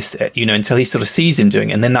they witness it, you know, until he sort of sees him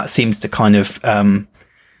doing it. And then that seems to kind of,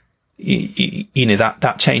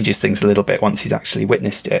 that changes things a little bit once he's actually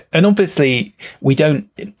witnessed it. And obviously we don't,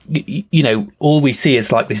 all we see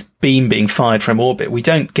is like this beam being fired from orbit. We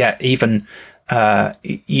don't get even, what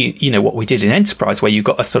we did in Enterprise, where you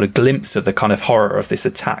got a sort of glimpse of the kind of horror of this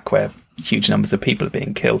attack where huge numbers of people are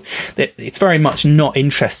being killed. It's very much not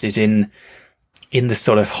interested in the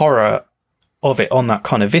sort of horror of it on that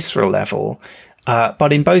kind of visceral level.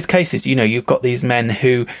 But in both cases, you've got these men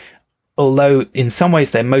who, although in some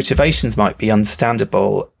ways their motivations might be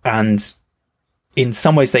understandable, and in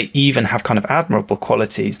some ways they even have kind of admirable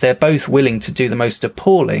qualities, they're both willing to do the most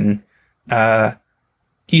appalling,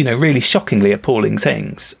 really shockingly appalling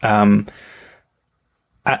things, and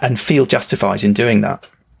feel justified in doing that.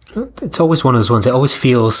 It's always one of those ones. It always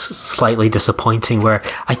feels slightly disappointing, where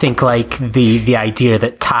I think like the idea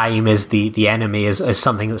that time is the enemy is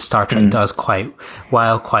something that Star Trek does quite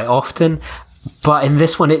often. But in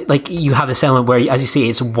this one, you have this element where, as you say,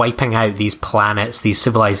 it's wiping out these planets, these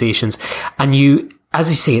civilizations, and as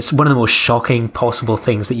you say, it's one of the most shocking possible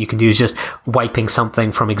things that you can do is just wiping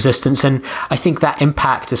something from existence. And I think that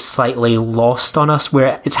impact is slightly lost on us,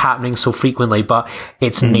 where it's happening so frequently, but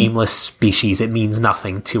it's nameless species. It means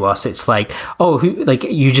nothing to us. It's like,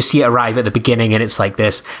 you just see it arrive at the beginning and it's like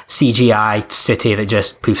this CGI city that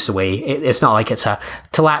just poofs away. It's not like it's a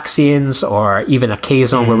Talaxians or even a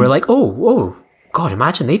Kazon where we're like, oh, God,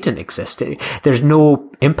 imagine they didn't exist. There's no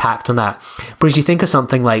impact on that. But as you think of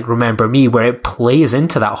something like Remember Me, where it plays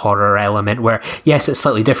into that horror element, where, yes, it's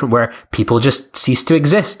slightly different, where people just cease to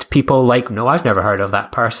exist. People like, no, I've never heard of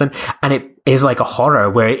that person. And it is like a horror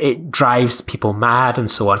where it drives people mad and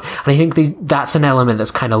so on. And I think that's an element that's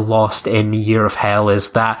kind of lost in Year of Hell,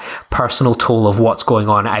 is that personal toll of what's going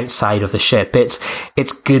on outside of the ship. It's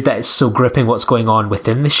good that it's so gripping what's going on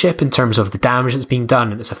within the ship in terms of the damage that's being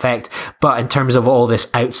done and its effect. But in terms of all this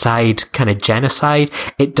outside kind of genocide,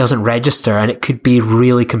 it doesn't register, and it could be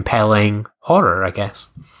really compelling horror, I guess.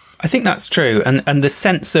 I think that's true. And the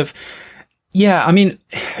sense of, yeah, I mean,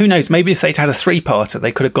 who knows? Maybe if they'd had a 3-parter,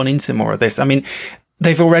 they could have gone into more of this. I mean,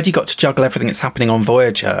 they've already got to juggle everything that's happening on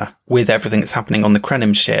Voyager with everything that's happening on the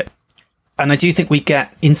Krenim ship. And I do think we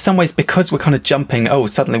get, in some ways, because we're kind of jumping,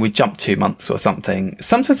 suddenly we jumped 2 months or something.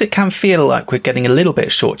 Sometimes it can feel like we're getting a little bit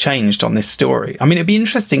shortchanged on this story. I mean, it'd be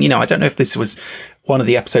interesting, I don't know if this was one of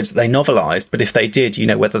the episodes that they novelized, but if they did,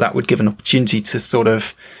 whether that would give an opportunity to sort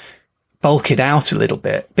of bulk it out a little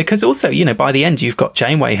bit. Because also, by the end, you've got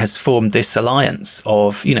Janeway has formed this alliance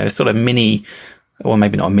of, sort of mini, or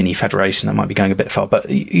maybe not a mini federation, that might be going a bit far, but,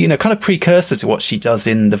 kind of precursor to what she does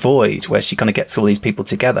in The Void, where she kind of gets all these people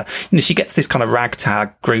together. She gets this kind of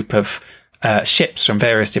ragtag group of ships from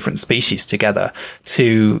various different species together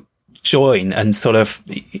to join and sort of,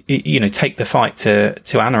 take the fight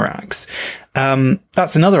to Annorax.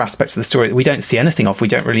 That's another aspect of the story that we don't see anything of. We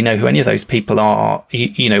don't really know who any of those people are,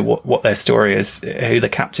 what their story is, who the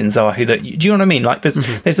captains are, do you know what I mean? Like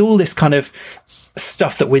there's all this kind of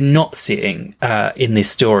stuff that we're not seeing, in this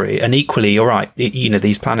story. And equally, you're right,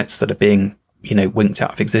 these planets that are being, winked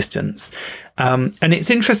out of existence. And it's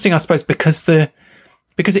interesting, I suppose, because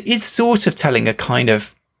it is sort of telling a kind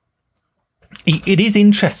of, it is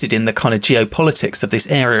interested in the kind of geopolitics of this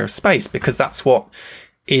area of space, because that's what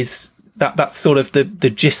is, that's sort of the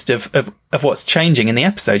gist of what's changing in the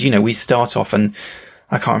episode. We start off, and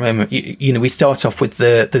I can't remember, we start off with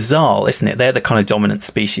the Zal, isn't it? They're the kind of dominant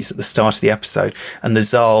species at the start of the episode. And the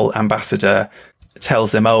Zal ambassador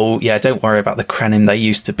tells them, don't worry about the Krenim. They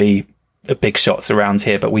used to be the big shots around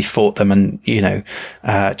here, but we fought them, and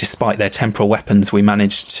despite their temporal weapons, we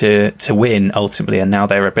managed to win ultimately, and now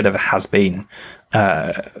they're a bit of a has-been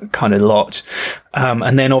kind of lot.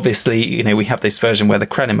 And then obviously, we have this version where the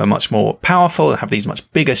Krenim are much more powerful and have these much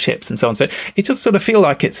bigger ships and so on. So it does sort of feel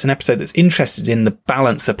like it's an episode that's interested in the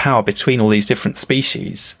balance of power between all these different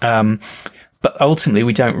species. But ultimately,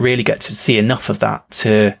 we don't really get to see enough of that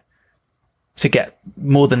to get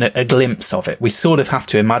more than a glimpse of it. We sort of have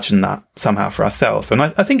to imagine that somehow for ourselves. And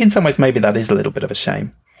I think in some ways, maybe that is a little bit of a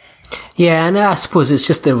shame. Yeah, and I suppose it was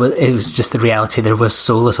just the reality. There was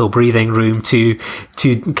so little breathing room to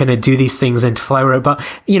kind of do these things and to flower it. But,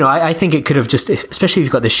 I think it could have just, especially if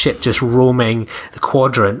you've got the ship just roaming the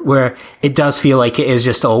quadrant, where it does feel like it is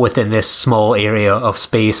just all within this small area of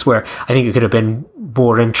space, where I think it could have been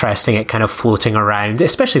more interesting at kind of floating around,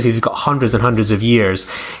 especially if you've got hundreds and hundreds of years.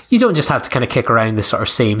 You don't just have to kind of kick around the sort of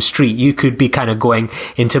same street. You could be kind of going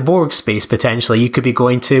into Borg space potentially. You could be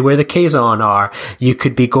going to where the Kazon are. You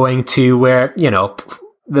could be going to where,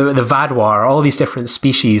 the Vaadwaur, all these different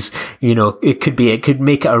species, it could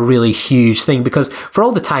make it a really huge thing, because for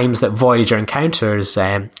all the times that Voyager encounters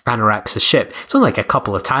Annorax's ship, it's only like a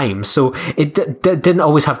couple of times, so it didn't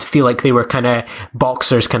always have to feel like they were kind of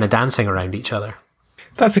boxers kind of dancing around each other.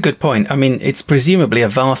 That's a good point. I mean, it's presumably a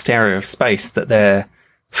vast area of space that they're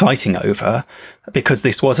fighting over, because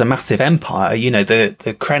this was a massive empire.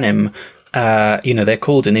 The Krenim, they're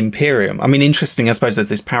called an Imperium. I mean, interesting, I suppose there's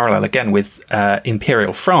this parallel again with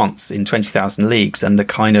Imperial France in 20,000 Leagues, and the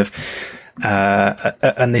kind of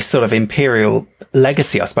and this sort of imperial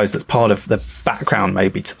legacy, I suppose, that's part of the background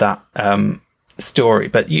maybe to that story.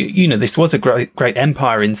 But this was a great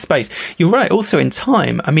empire in space. You're right, also in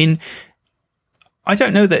time. I mean, I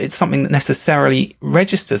don't know that it's something that necessarily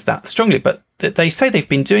registers that strongly, but they say they've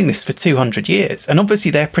been doing this for 200 years, and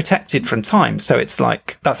obviously they're protected from time. So it's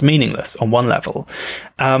like, that's meaningless on one level.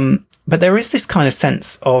 But there is this kind of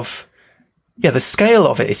sense of, the scale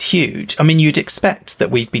of it is huge. I mean, you'd expect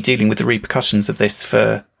that we'd be dealing with the repercussions of this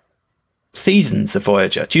for seasons of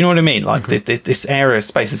Voyager. Do you know what I mean? Like, this area of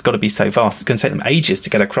space has got to be so vast. It's going to take them ages to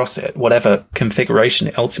get across it, whatever configuration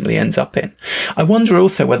it ultimately ends up in. I wonder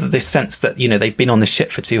also whether this sense that, they've been on the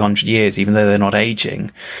ship for 200 years, even though they're not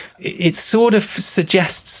aging, it sort of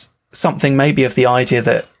suggests something maybe of the idea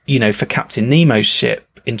that, for Captain Nemo's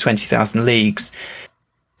ship in 20,000 Leagues,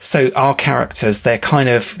 so our characters, they're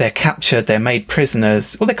captured, they're made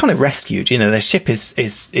prisoners. Well, they're kind of rescued. Their ship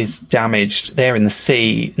is damaged. They're in the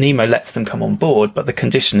sea. Nemo lets them come on board, but the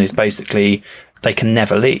condition is basically they can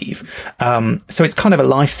never leave. So it's kind of a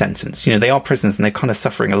life sentence. They are prisoners and they're kind of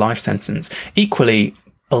suffering a life sentence. Equally,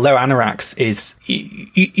 although Annorax is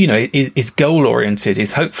goal oriented,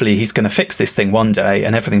 is hopefully he's going to fix this thing one day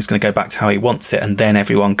and everything's going to go back to how he wants it. And then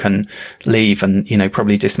everyone can leave and,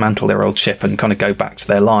 probably dismantle their old ship and kind of go back to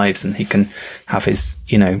their lives. And he can have his,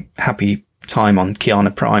 happy time on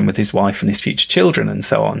Kiana Prime with his wife and his future children and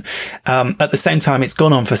so on. At the same time, it's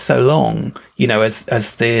gone on for so long,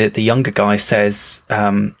 as the younger guy says,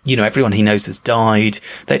 everyone he knows has died.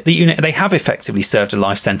 They have effectively served a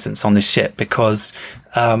life sentence on this ship because,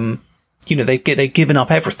 they've given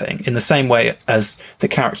up everything in the same way as the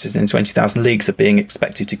characters in 20,000 Leagues are being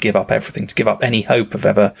expected to give up everything, to give up any hope of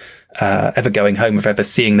ever going home, of ever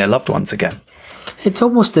seeing their loved ones again. It's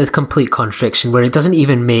almost a complete contradiction where it doesn't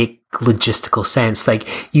even make logistical sense.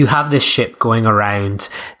 Like, you have this ship going around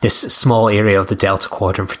this small area of the Delta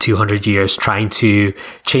Quadrant for 200 years trying to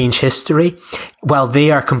change history, while they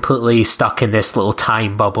are completely stuck in this little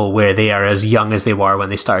time bubble where they are as young as they were when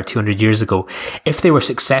they started 200 years ago. If they were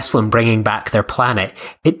successful in bringing back their planet,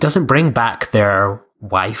 it doesn't bring back their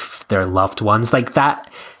wife, their loved ones. Like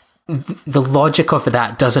that, the logic of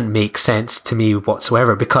that doesn't make sense to me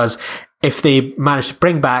whatsoever, because if they manage to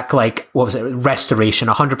bring back, restoration,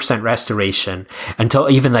 100% restoration, until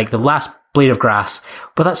even the last blade of grass,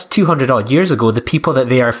 but that's 200 odd years ago, the people that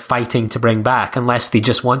they are fighting to bring back, unless they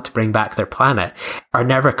just want to bring back their planet, are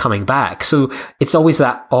never coming back. So it's always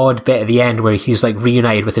that odd bit at the end where he's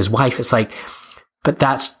reunited with his wife. It's but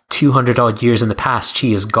that's 200 odd years in the past.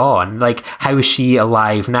 She is gone. How is she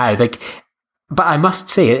alive now? But I must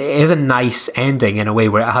say, it is a nice ending in a way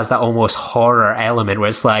where it has that almost horror element where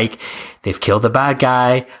it's they've killed the bad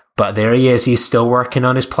guy, but there he is. He's still working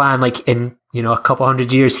on his plan. In, a couple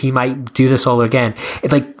hundred years, he might do this all again.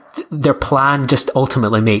 Their plan just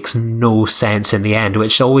ultimately makes no sense in the end,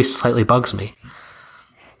 which always slightly bugs me.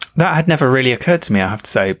 That had never really occurred to me, I have to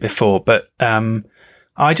say, before, but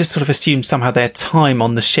I just sort of assumed somehow their time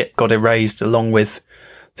on the ship got erased along with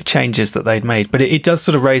the changes that they'd made. But it does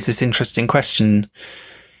sort of raise this interesting question.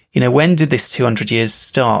 When did this 200 years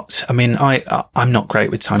start? I mean, I'm not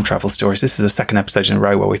great with time travel stories. This is the second episode in a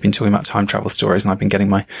row where we've been talking about time travel stories, and I've been getting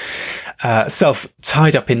my self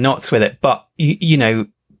tied up in knots with it. But,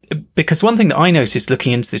 because one thing that I noticed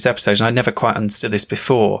looking into this episode, and I never quite understood this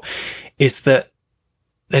before, is that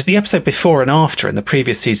there's the episode before and after in the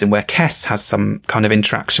previous season where Kes has some kind of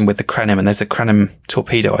interaction with the Krenim, and there's a Krenim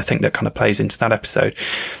torpedo, I think, that kind of plays into that episode.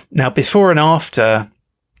 Now, before and after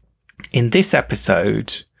in this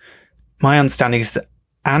episode, my understanding is that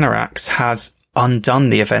Annorax has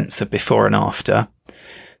undone the events of before and after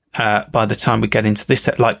by the time we get into this,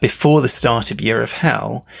 before the start of Year of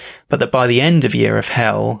Hell, but that by the end of Year of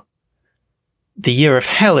Hell, the Year of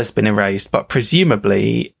Hell has been erased, but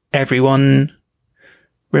presumably everyone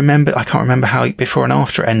remember. I can't remember how before and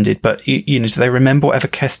after ended, but do they remember whatever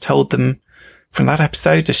Kes told them from that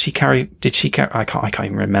episode? Did she carry? I can't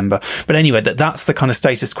even remember. But anyway, that's the kind of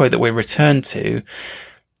status quo that we're returned to.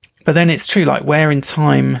 But then it's true, where in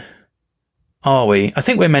time are we? I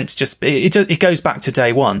think we're meant to just, it goes back to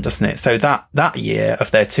day one, doesn't it? So that year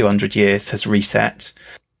of their 200 years has reset.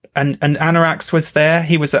 and Annorax was there.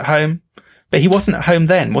 He was at home. But he wasn't at home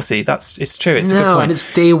then, was he? It's true. It's a good point. And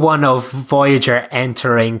it's day one of Voyager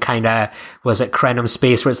entering Krenom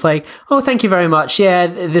space, where it's like, oh, thank you very much. Yeah,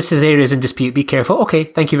 this is areas in dispute. Be careful. Okay,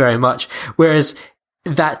 thank you very much. Whereas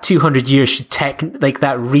that 200 years should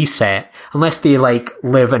that reset, unless they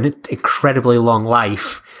live an incredibly long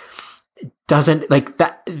life, doesn't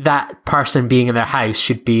that person being in their house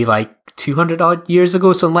should be 200 odd years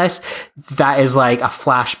ago. So unless that is a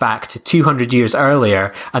flashback to 200 years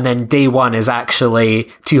earlier, and then day one is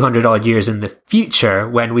actually 200 odd years in the future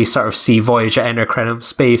when we sort of see Voyager enter Krenom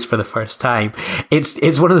space for the first time,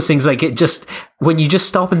 it's one of those things when you just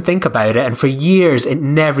stop and think about it, and for years it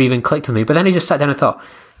never even clicked with me. But then I just sat down and thought,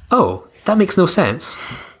 oh, that makes no sense.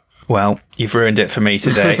 Well, you've ruined it for me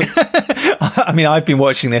today. I mean, I've been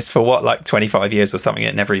watching this for 25 years or something.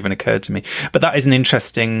 It never even occurred to me. But that is an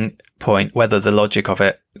interesting point, whether the logic of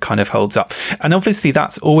it kind of holds up. And obviously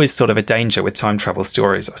that's always sort of a danger with time travel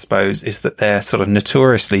stories, I suppose, is that they're sort of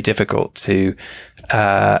notoriously difficult to,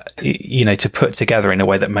 to put together in a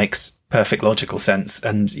way that makes perfect logical sense.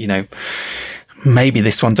 And, maybe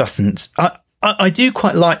this one doesn't. I do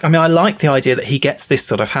quite I like the idea that he gets this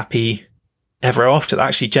sort of happy ever after.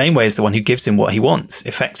 Actually, Janeway is the one who gives him what he wants,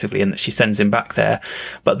 effectively, and that she sends him back there.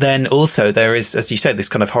 But then also there is, as you said, this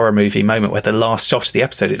kind of horror movie moment where the last shot of the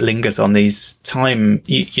episode, it lingers on these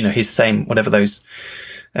his same, whatever those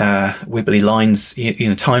wibbly lines,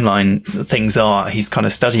 timeline things are. He's kind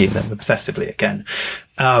of studying them obsessively again.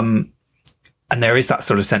 And there is that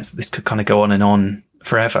sort of sense that this could kind of go on and on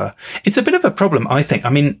forever. It's a bit of a problem, I think.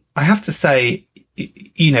 I mean, I have to say,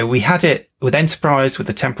 we had it with Enterprise, with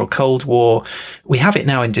the temporal Cold War. We have it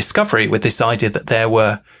now in Discovery with this idea that there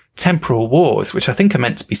were temporal wars, which I think are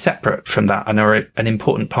meant to be separate from that and are an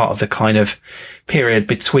important part of the kind of period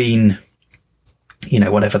between,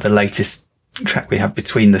 whatever the latest track we have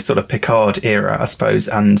between the sort of Picard era, I suppose,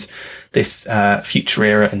 and this future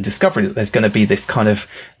era and Discovery, that there's going to be this kind of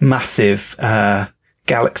massive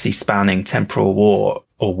galaxy spanning temporal war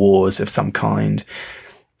or wars of some kind.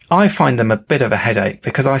 I find them a bit of a headache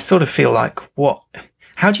because I sort of feel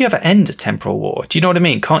how do you ever end a temporal war? Do you know what I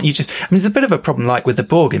mean? Can't you it's a bit of a problem with the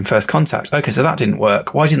Borg in First Contact. Okay, so that didn't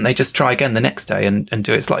work. Why didn't they just try again the next day and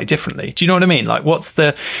do it slightly differently? Do you know what I mean?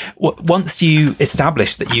 Once you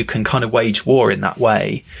establish that you can kind of wage war in that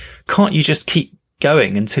way, can't you just keep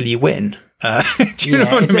going until you win? Do you know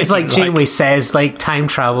what I mean? It's like Janeway says, time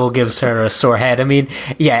travel gives her a sore head. I mean,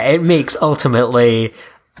 it makes ultimately...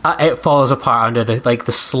 it falls apart under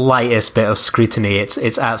the slightest bit of scrutiny.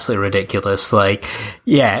 It's absolutely ridiculous.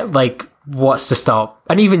 What's to stop?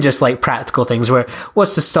 And even just practical things where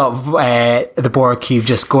what's to stop the Borg cube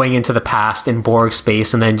just going into the past in Borg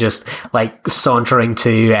space and then just sauntering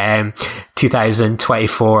to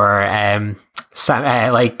 2024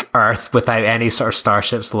 Earth without any sort of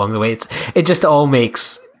starships along the way. It just all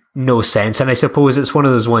makes no sense. And I suppose it's one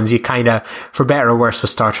of those ones you kind of, for better or worse with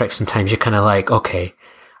Star Trek, sometimes you're kind of okay,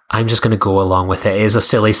 I'm just going to go along with it. It is a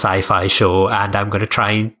silly sci-fi show and I'm going to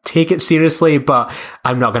try and take it seriously, but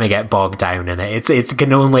I'm not going to get bogged down in it. It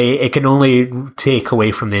can only take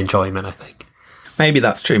away from the enjoyment, I think. Maybe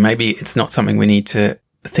that's true. Maybe it's not something we need to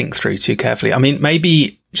think through too carefully. I mean,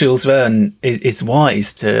 maybe Jules Verne is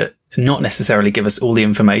wise to not necessarily give us all the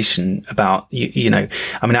information about,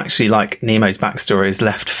 actually Nemo's backstory is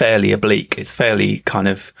left fairly oblique. It's fairly kind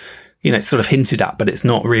of, it's sort of hinted at, but it's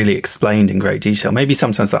not really explained in great detail. Maybe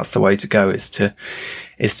sometimes that's the way to go, is to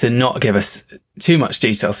not give us too much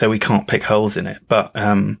detail so we can't pick holes in it. But,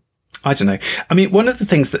 I don't know. I mean, one of the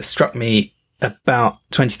things that struck me about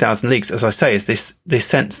 20,000 Leagues, as I say, is this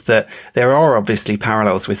sense that there are obviously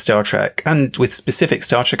parallels with Star Trek and with specific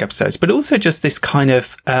Star Trek episodes, but also just this kind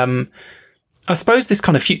of, I suppose this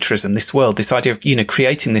kind of futurism, this world, this idea of,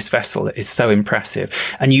 creating this vessel that is so impressive.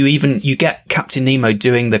 And you get Captain Nemo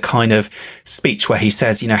doing the kind of speech where he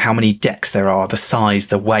says, how many decks there are, the size,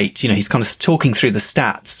 the weight, he's kind of talking through the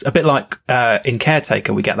stats, a bit like, in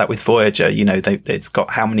Caretaker, we get that with Voyager, it's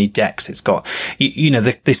got how many decks, it's got,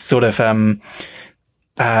 this sort of, almost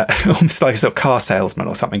like a sort of car salesman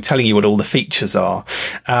or something, telling you what all the features are.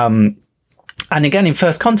 And again, in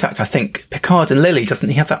First Contact, I think Picard and Lily, doesn't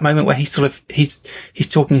he have that moment where he's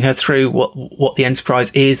talking her through what the Enterprise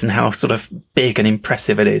is and how sort of big and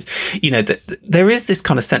impressive it is. That there is this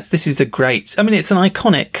kind of sense. This is it's an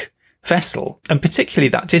iconic vessel, and particularly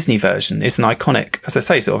that Disney version is an iconic, as I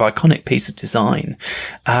say, sort of iconic piece of design.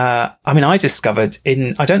 I discovered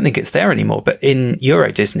I don't think it's there anymore, but in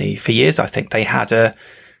Euro Disney for years, I think they had a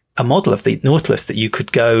model of the Nautilus that you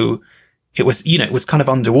could go it was, you know, it was kind of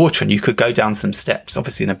underwater and you could go down some steps,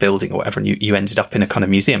 obviously in a building or whatever, and you ended up in a kind of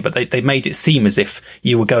museum, but they made it seem as if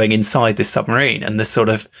you were going inside this submarine, and the sort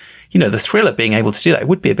of, you know, the thrill of being able to do that, it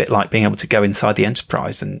would be a bit like being able to go inside the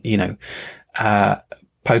Enterprise and, you know,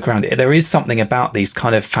 poke around it. There is something about these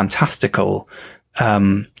kind of fantastical,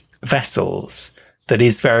 vessels that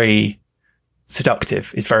is very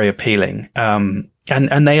seductive, is very appealing.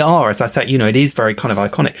 And they are, as I say, you know, it is very kind of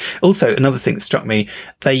iconic. Also, another thing that struck me,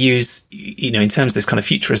 they use, you know, in terms of this kind of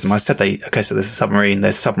futurism, I said so there's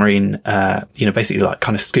a submarine, you know, basically like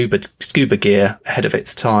kind of scuba gear ahead of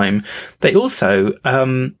its time. They also,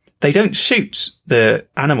 they don't shoot the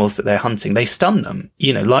animals that they're hunting. They stun them,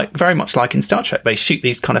 you know, like very much like in Star Trek. They shoot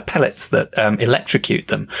these kind of pellets that, electrocute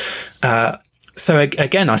them. So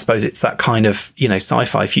again, I suppose it's that kind of, you know,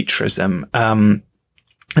 sci-fi futurism.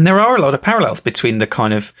 And there are a lot of parallels between the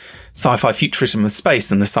kind of sci-fi futurism of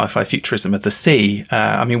space and the sci-fi futurism of the sea.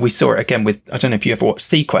 I mean, we saw it again with, I don't know if you ever watched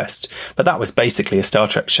Sequest, but that was basically a Star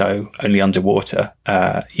Trek show, only underwater.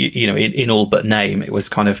 You know, in all but name, it was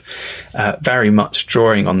kind of, very much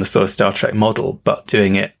drawing on the sort of Star Trek model, but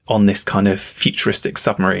doing it on this kind of futuristic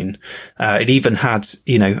submarine. It even had,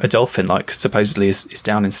 you know, a dolphin, like supposedly is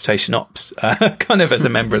down in Station Ops, kind of as a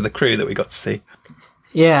member of the crew that we got to see.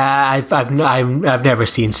 Yeah, I've never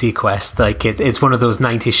seen Sequest. Like it's one of those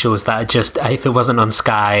 90s shows that just, if it wasn't on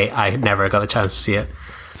Sky, I never got the chance to see it.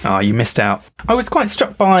 Oh, you missed out. I was quite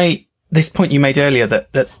struck by this point you made earlier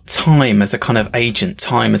that time as a kind of agent,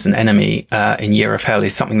 time as an enemy, in Year of Hell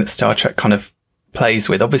is something that Star Trek kind of plays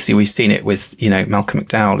with. Obviously, we've seen it with, you know, Malcolm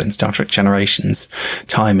McDowell in Star Trek Generations.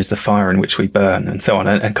 Time is the fire in which we burn, and so on,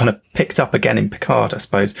 and kind of picked up again in Picard, I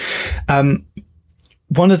suppose.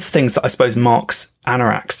 One of the things that I suppose marks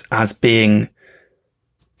Annorax as being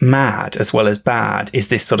mad as well as bad is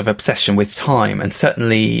this sort of obsession with time. And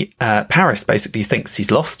certainly, Paris basically thinks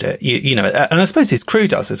he's lost it, you know, and I suppose his crew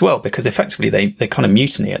does as well, because effectively they kind of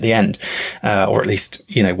mutiny at the end, or at least,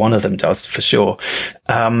 you know, one of them does for sure.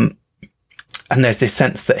 And there's this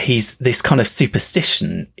sense that this kind of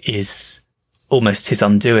superstition is almost his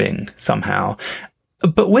undoing somehow.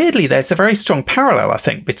 But weirdly, there's a very strong parallel, I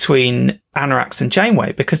think, between Annorax and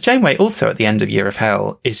Janeway, because Janeway also at the end of Year of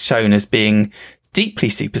Hell is shown as being deeply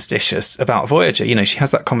superstitious about Voyager. You know, she has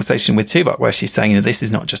that conversation with Tuvok where she's saying, you know, this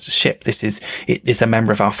is not just a ship. It is a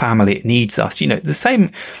member of our family. It needs us. You know, the same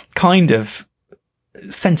kind of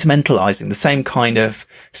sentimentalizing, the same kind of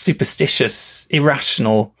superstitious,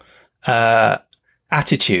 irrational,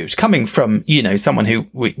 attitude coming from, you know, someone who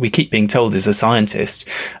we keep being told is a scientist.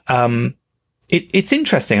 It's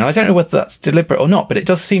interesting. I don't know whether that's deliberate or not, but it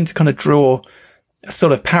does seem to kind of draw a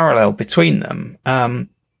sort of parallel between them. And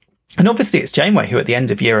obviously it's Janeway who at the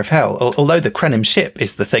end of Year of Hell, although the Krenim ship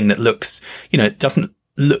is the thing that looks, you know, it doesn't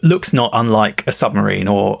looks not unlike a submarine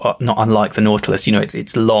or not unlike the Nautilus. You know,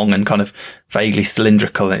 it's long and kind of vaguely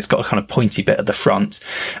cylindrical, and it's got a kind of pointy bit at the front.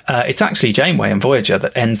 It's actually Janeway and Voyager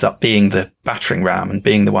that ends up being the battering ram and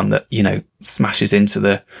being the one that, you know, smashes into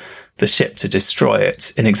the ship to destroy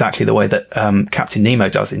it in exactly the way that Captain Nemo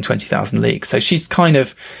does in 20,000 Leagues. So she's kind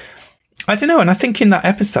of, I don't know. And I think in that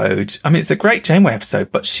episode, I mean, it's a great Janeway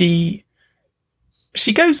episode, but she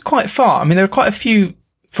goes quite far. I mean, there are quite a few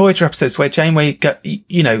Voyager episodes where Janeway,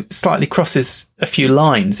 you know, slightly crosses a few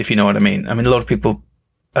lines, if you know what I mean. I mean, a lot of people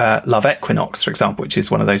love Equinox, for example, which is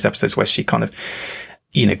one of those episodes where she kind of,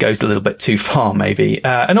 you know, goes a little bit too far, maybe.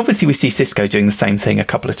 And obviously we see Sisko doing the same thing a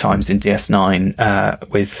couple of times in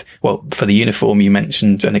DS9, for the uniform you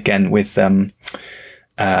mentioned, and again with,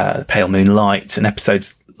 Pale Moonlight and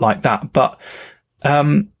episodes like that. But,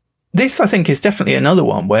 this I think is definitely another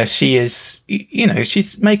one where she is, you know,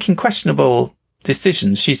 she's making questionable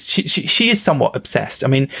decisions. She is somewhat obsessed. I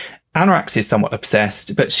mean, Annorax is somewhat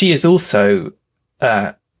obsessed, but she is also,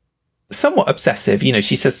 somewhat obsessive. You know,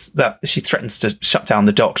 she says that she threatens to shut down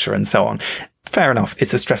the Doctor and so on. Fair enough.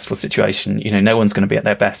 It's a stressful situation. You know, no one's going to be at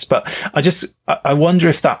their best, but I wonder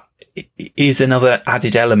if that is another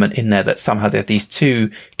added element in there, that somehow there are these two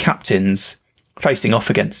captains facing off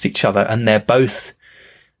against each other and they're both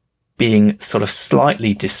being sort of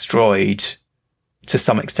slightly destroyed to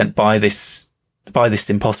some extent by this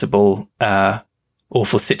impossible,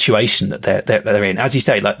 awful situation that they're in. As you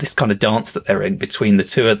say, like this kind of dance that they're in between the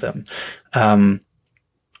two of them.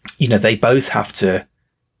 You know, they both have to,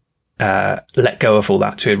 let go of all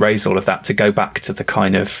that, to erase all of that, to go back to the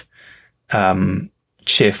kind of,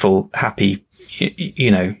 cheerful, happy, you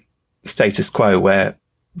know, status quo where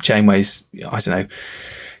Janeway's, I don't know,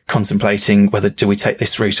 contemplating whether do we take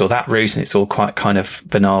this route or that route, and it's all quite kind of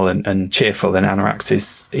banal and cheerful, and Annorax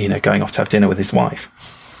is, you know, going off to have dinner with his wife.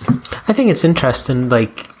 I think it's interesting,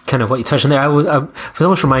 like, kind of what you touched on there. I was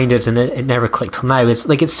almost reminded, and it never clicked till now. It's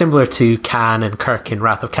like, it's similar to Khan and Kirk in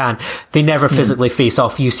Wrath of Khan. They never physically face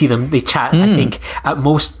off. You see them, they chat, I think, at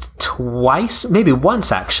most twice, maybe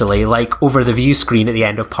once actually, like over the view screen at the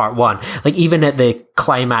end of part 1. Like even at the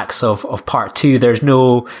climax of part 2, there's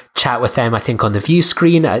no chat with them, I think, on the view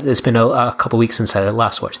screen. It's been a couple of weeks since I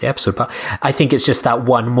last watched the episode, but I think it's just that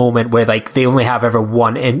one moment where like they only have ever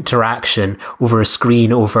one interaction over a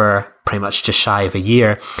screen over pretty much just shy of a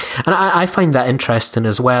year. And I find that interesting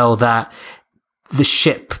as well, that the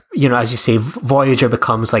ship, you know, as you say, Voyager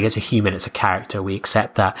becomes like, it's a human, it's a character, we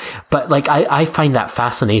accept that. But like, I find that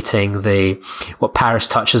fascinating, what Paris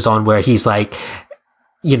touches on, where he's like,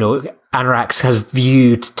 you know, Annorax has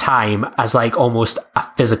viewed time as like almost a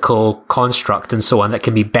physical construct and so on that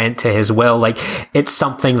can be bent to his will. Like, it's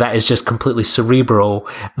something that is just completely cerebral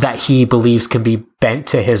that he believes can be bent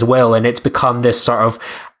to his will. And it's become this sort of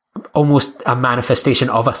almost a manifestation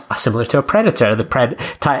of a similar to a predator.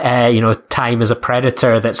 You know, time is a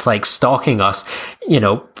predator that's like stalking us, you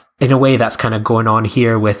know, in a way that's kind of going on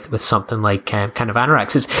here with something like kind of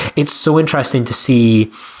Annorax. It's so interesting to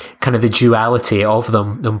see kind of the duality of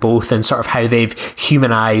them both, and sort of how they've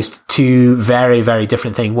humanized two very, very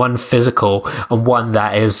different things, one physical and one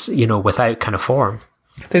that is, you know, without kind of form.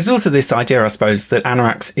 There's also this idea, I suppose, that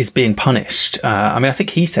Annorax is being punished. I mean, I think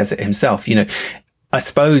he says it himself, you know, I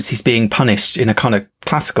suppose he's being punished in a kind of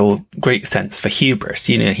classical Greek sense for hubris.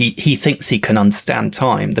 You know, he thinks he can understand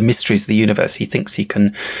time, the mysteries of the universe. He thinks he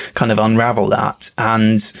can kind of unravel that.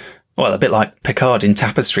 And, well, a bit like Picard in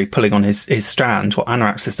Tapestry pulling on his strand, what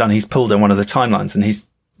Annorax has done, he's pulled on one of the timelines and he's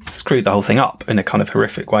screwed the whole thing up in a kind of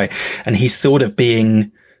horrific way. And he's sort of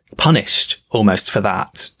being punished almost for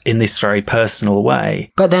that in this very personal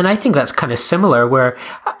way. But then I think that's kind of similar, where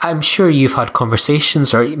I'm sure you've had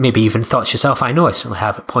conversations or maybe even thoughts yourself. I know I certainly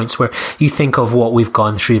have at points where you think of what we've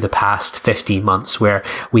gone through the past 15 months, where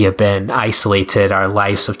we have been isolated, our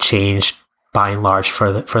lives have changed by and large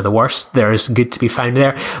for the worse. There is good to be found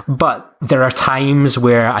there, but there are times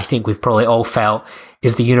where I think we've probably all felt,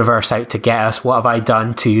 is the universe out to get us? What have I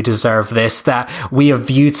done to deserve this? That we have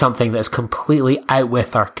viewed something that's completely out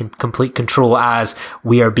with our complete control as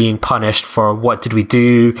we are being punished for what did we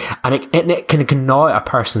do? And it can gnaw at a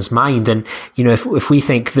person's mind. And, you know, if we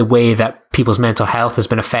think the way that people's mental health has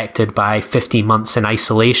been affected by 15 months in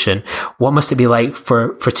isolation, what must it be like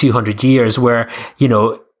for 200 years where, you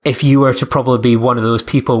know, if you were to probably be one of those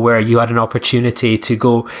people where you had an opportunity to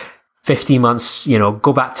go 50 months, you know,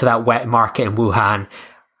 go back to that wet market in Wuhan,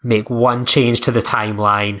 make one change to the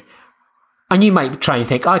timeline, and you might try and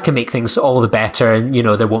think, I can make things all the better and, you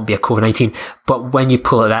know, there won't be a COVID-19. But when you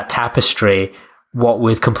pull at that tapestry, what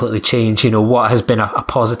would completely change? You know, what has been a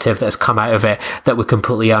positive that's come out of it that would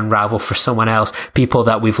completely unravel for someone else? People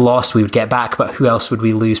that we've lost, we would get back, but who else would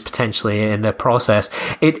we lose potentially in the process?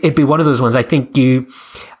 It'd be one of those ones. I think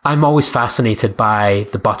I'm always fascinated by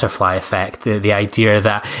the butterfly effect, the idea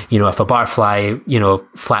that, you know, if a butterfly, you know,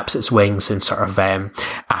 flaps its wings in sort of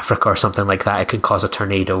Africa or something like that, it can cause a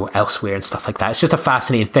tornado elsewhere and stuff like that. It's just a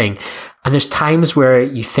fascinating thing. And there's times where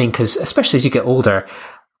you think, especially as you get older,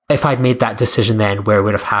 if I'd made that decision then, where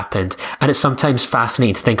would have happened? And it's sometimes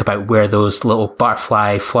fascinating to think about where those little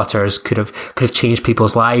butterfly flutters could have changed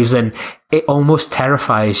people's lives. And it almost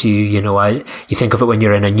terrifies you. You know, you think of it when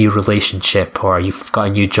you're in a new relationship or you've got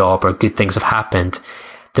a new job or good things have happened.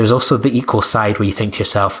 There's also the equal side where you think to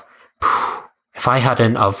yourself, if I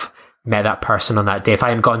hadn't have met that person on that day, if I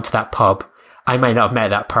hadn't gone to that pub, I might not have met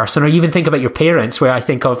that person. Or you even think about your parents, where I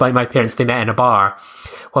think of like my parents, they met in a bar.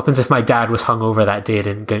 What happens if my dad was hungover that day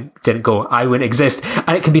and didn't go? I wouldn't exist.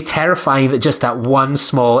 And it can be terrifying that just that one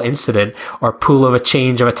small incident or pull of a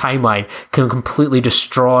change of a timeline can completely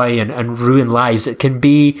destroy and ruin lives. It can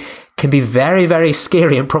be very, very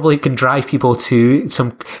scary and probably can drive people to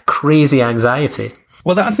some crazy anxiety.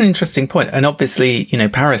 Well, that's an interesting point. And obviously, you know,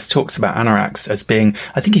 Paris talks about Annorax as being,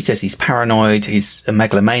 I think he says he's paranoid, he's a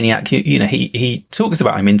megalomaniac. You know, he talks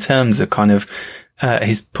about him in terms of kind of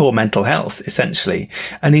his poor mental health, essentially.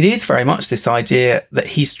 And it is very much this idea that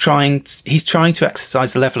he's trying to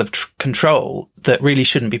exercise a level of control that really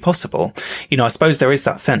shouldn't be possible. You know, I suppose there is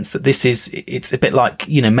that sense that it's a bit like,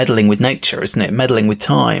 you know, meddling with nature, isn't it? Meddling with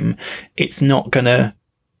time. It's not gonna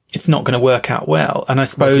work out well. And I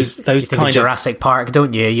suppose like those kind of Jurassic Park,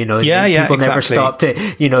 don't you? You know, people exactly. Never stopped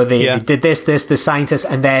it. You know, they did this, the scientists,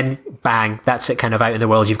 and then bang, that's it kind of out in the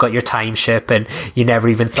world. You've got your time ship and you never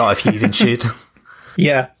even thought if you even should.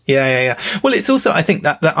 Yeah. Well, it's also, I think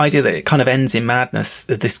that idea that it kind of ends in madness,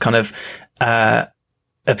 this kind of,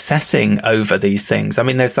 obsessing over these things. I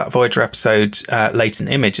mean, there's that Voyager episode, Latent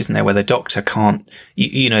Image, isn't there, where the Doctor can't,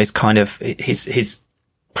 you know, is kind of his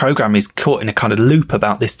program is caught in a kind of loop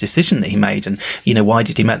about this decision that he made, and why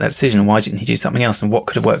did he make that decision, and why didn't he do something else, and what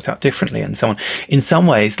could have worked out differently, and so on. In some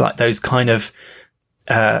ways, like those kind of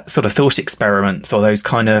sort of thought experiments, or those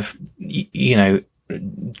kind of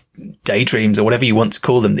daydreams, or whatever you want to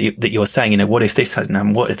call them, that you're saying, what if this hadn't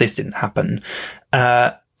happened, what if this didn't happen,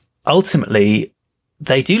 ultimately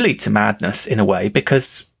they do lead to madness in a way,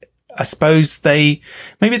 because I suppose they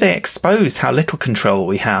expose how little control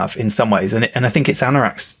we have in some ways. And I think it's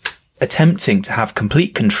Annorax attempting to have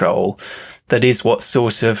complete control that is what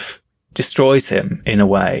sort of destroys him in a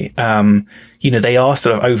way. They are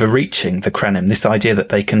sort of overreaching the Krenim. This idea that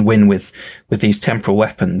they can win with these temporal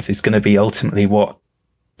weapons is going to be ultimately what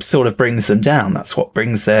sort of brings them down. That's what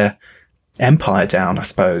brings their empire down, I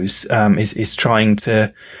suppose, is trying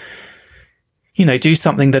to, do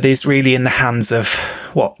something that is really in the hands of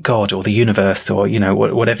God or the universe, or,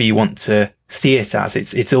 whatever you want to see it as.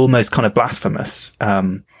 It's almost kind of blasphemous,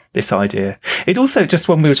 this idea. It also, just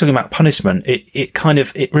when we were talking about punishment,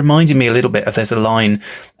 it reminded me a little bit of, there's a line,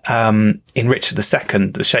 in Richard II,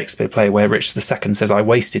 the Shakespeare play, where Richard II says, "I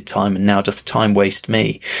wasted time, and now doth time waste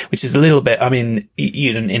me," which is a little bit, and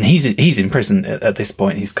he's in prison at this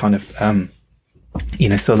point. He's kind of,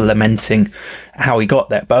 sort of lamenting how he got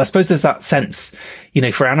there. But I suppose there's that sense,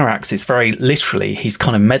 for Annorax, it's very literally, he's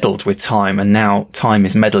kind of meddled with time, and now time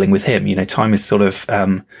is meddling with him. Time is sort of,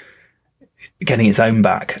 getting its own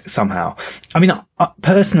back somehow.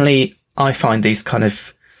 Personally, I find these kind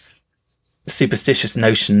of superstitious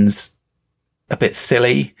notions a bit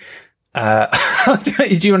silly. Do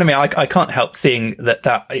you know what I mean? I can't help seeing that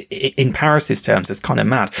in Paris's terms is kind of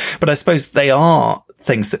mad, but I suppose they are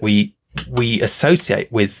things that we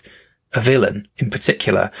associate with a villain in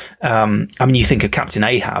particular. You think of Captain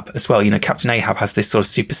Ahab as well. Captain Ahab has this sort of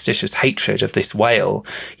superstitious hatred of this whale.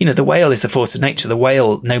 The whale is a force of nature. The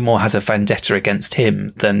whale no more has a vendetta against him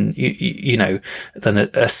than, than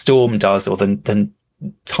a storm does, or than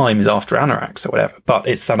time is after Annorax or whatever. But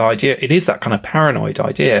it's that idea. It is that kind of paranoid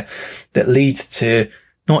idea that leads to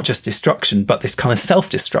not just destruction, but this kind of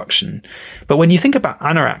self-destruction. But when you think about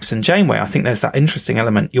Annorax and Janeway, I think there's that interesting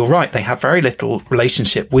element. You're right. They have very little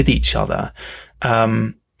relationship with each other.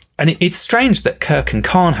 And it's strange that Kirk and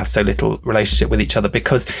Khan have so little relationship with each other,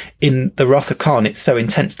 because in The Wrath of Khan, it's so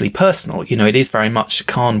intensely personal. It is very much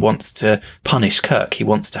Khan wants to punish Kirk. He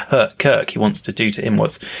wants to hurt Kirk. He wants to do to him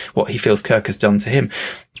what he feels Kirk has done to him.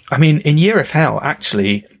 In Year of Hell,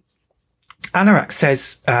 actually, Annorax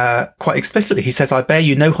says, quite explicitly, he says, "I bear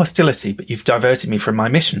you no hostility, but you've diverted me from my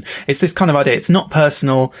mission." It's this kind of idea. It's not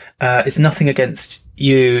personal. It's nothing against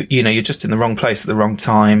you. You're just in the wrong place at the wrong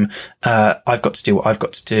time. I've got to do what I've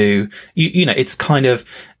got to do. It's kind of,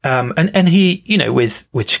 and he, with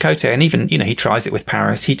Chakotay, and even, he tries it with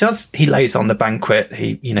Paris. He lays on the banquet.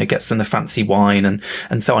 He, gets them the fancy wine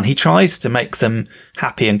and so on. He tries to make them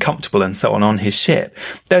happy and comfortable and so on his ship.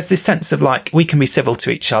 There's this sense of like, we can be civil to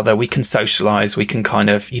each other. We can socialize. We can kind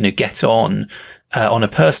of, get on a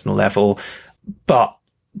personal level, but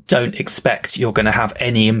don't expect you're going to have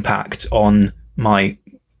any impact on my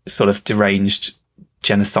sort of deranged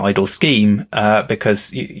genocidal scheme,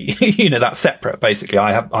 because that's separate. Basically,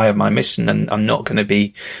 I have my mission, and I'm not going to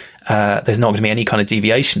be. There's not going to be any kind of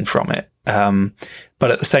deviation from it.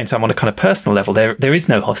 But at the same time, on a kind of personal level, there is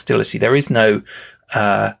no hostility. There is no.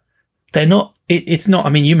 They're not. It's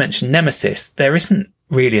not. You mentioned nemesis. There isn't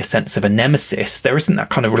really a sense of a nemesis. There isn't that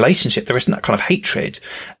kind of relationship. There isn't that kind of hatred.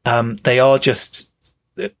 They are just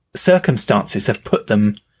circumstances have put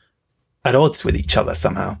them at odds with each other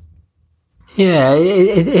somehow. Yeah,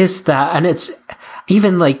 it is that. And it's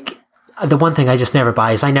even like the one thing I just never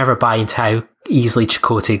buy is I never buy into how easily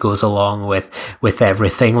Chakotay goes along with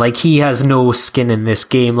everything. Like, he has no skin in this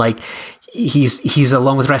game. Like, he's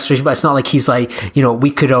along with Restoration, but it's not like he's like,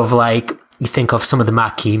 we could have, like, you think of some of the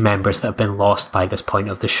Maquis members that have been lost by this point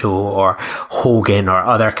of the show, or Hogan, or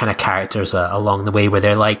other kind of characters along the way, where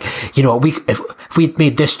they're like, if we'd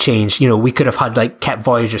made this change, we could have had, like, kept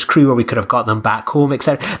Voyager's crew, or we could have got them back home,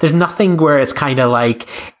 etc. There's nothing where it's kind of like,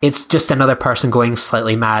 it's just another person going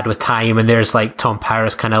slightly mad with time, and there's, like, Tom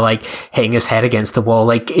Paris kind of, like, hitting his head against the wall.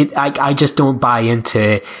 Like, I just don't buy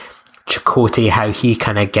into Chakotay, how he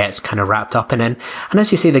kind of gets kind of wrapped up in it. And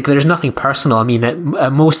as you say, like, there's nothing personal.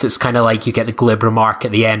 At most it's kind of like you get the glib remark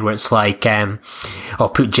at the end where it's like, I'll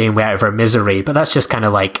put Janeway out of her misery, but that's just kind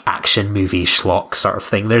of like action movie schlock sort of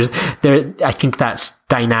thing. I think that's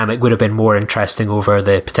dynamic would have been more interesting over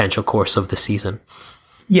the potential course of the season.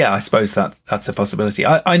 Yeah, I suppose that's a possibility.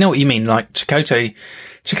 I know what you mean. Like, Chakotay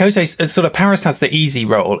sort of, Paris has the easy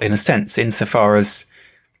role in a sense, insofar as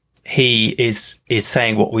he is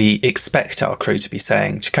saying what we expect our crew to be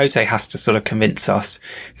saying. Chakotay has to sort of convince us.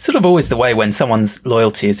 It's sort of always the way when someone's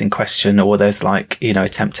loyalty is in question, or there's like, you know, a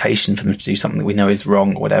temptation for them to do something that we know is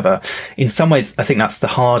wrong or whatever. In some ways, I think that's the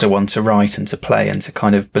harder one to write and to play and to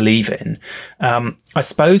kind of believe in. I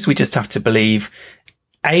suppose we just have to believe,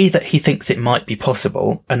 A, that he thinks it might be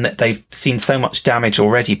possible, and that they've seen so much damage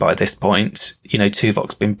already by this point. You know,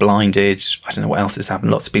 Tuvok's been blinded. I don't know what else has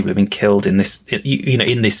happened. Lots of people have been killed in this, you know,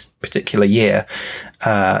 in this particular year,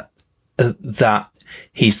 that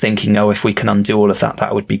he's thinking, oh, if we can undo all of that,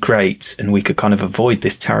 that would be great. And we could kind of avoid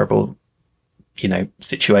this terrible, you know,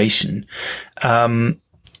 situation.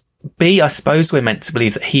 B, I suppose we're meant to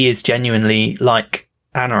believe that he is genuinely, like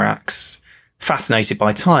Annorax, fascinated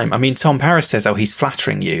by time. I mean, Tom Paris says, oh, he's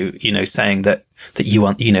flattering you, you know, saying that you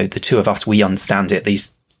want, you know, the two of us, we understand it.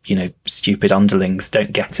 These, you know, stupid underlings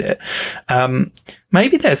don't get it.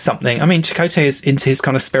 Maybe there's something. I mean, Chakotay is into his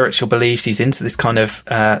kind of spiritual beliefs. He's into this kind of,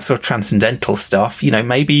 sort of transcendental stuff. You know,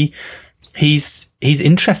 maybe he's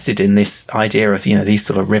interested in this idea of, you know, these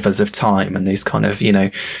sort of rivers of time and these kind of, you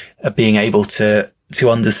know, being able to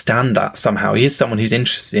understand that somehow. He is someone who's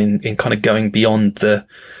interested in kind of going beyond the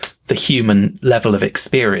human level of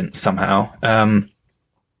experience somehow.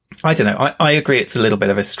 I don't know. I agree it's a little bit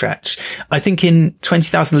of a stretch. I think in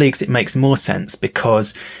 20,000 Leagues it makes more sense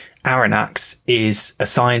because Annorax is a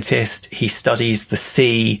scientist. He studies the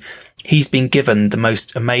sea. He's been given the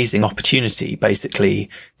most amazing opportunity, basically,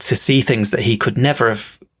 to see things that he could never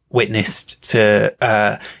have witnessed,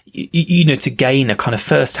 to, you know, to gain a kind of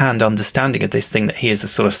first-hand understanding of this thing that he is a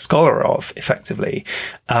sort of scholar of, effectively.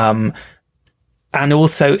 And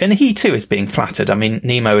also, and he too is being flattered. I mean,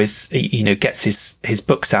 Nemo is, you know, gets his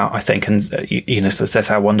books out, I think, and, you know, sort of says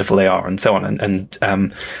how wonderful they are and so on.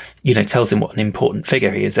 And, you know, tells him what an important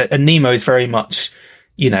figure he is. And Nemo is very much,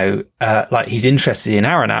 you know, like he's interested in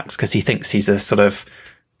Annorax because he thinks he's a sort of,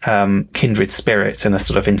 kindred spirit and a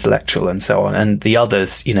sort of intellectual and so on. And the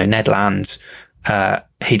others, you know, Ned Land,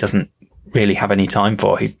 he doesn't really have any time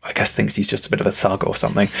for. He, I guess, thinks he's just a bit of a thug or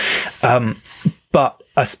something. But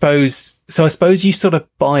I suppose you sort of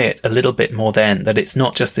buy it a little bit more then, that it's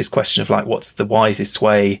not just this question of like, what's the wisest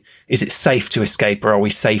way? Is it safe to escape or are we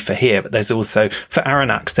safer here? But there's also, for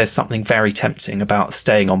Annorax, there's something very tempting about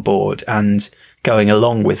staying on board and going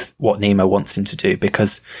along with what Nemo wants him to do,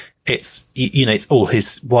 because it's, you know, it's all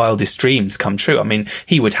his wildest dreams come true. I mean,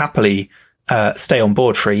 he would happily stay on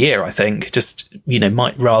board for a year, I think, just, you know,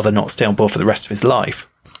 might rather not stay on board for the rest of his life.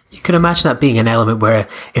 You can imagine that being an element where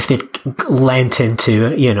if they'd lent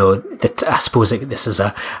into, you know, I suppose this is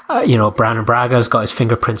you know, Brandon Braga's got his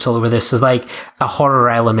fingerprints all over this, is like a horror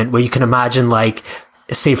element where you can imagine, like,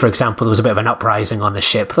 say, for example, there was a bit of an uprising on the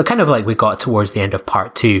ship, kind of like we got towards the end of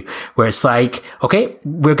part 2, where it's like, okay,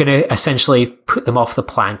 we're going to essentially put them off the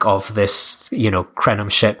plank of this, you know,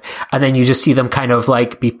 Krenim ship. And then you just see them kind of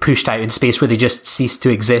like be pushed out in space where they just cease to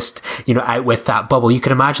exist, you know, out with that bubble. You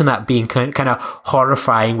can imagine that being kind of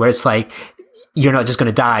horrifying, where it's like, you're not just going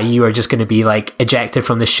to die, you are just going to be like ejected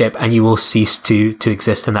from the ship and you will cease to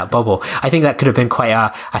exist in that bubble. I think that could have been quite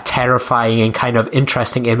a terrifying and kind of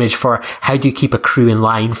interesting image for how do you keep a crew in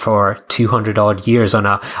line for 200 odd years on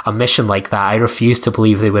a mission like that. I refuse to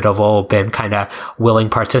believe they would have all been kind of willing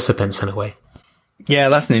participants in a way. Yeah,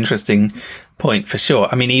 that's an interesting point for sure.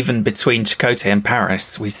 I mean, even between Chakotay and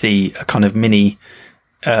Paris, we see a kind of mini,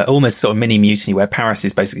 almost sort of mini mutiny where Paris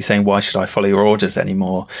is basically saying, why should I follow your orders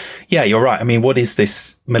anymore? Yeah, you're right. I mean, what is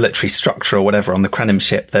this military structure or whatever on the Krenim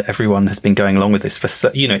ship that everyone has been going along with this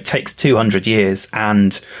for, you know, it takes 200 years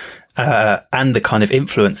and the kind of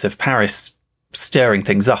influence of Paris stirring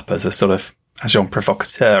things up as a sort of agent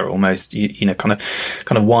provocateur almost, you know, kind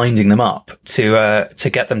of winding them up to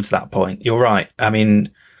get them to that point. You're right. I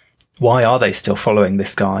mean, why are they still following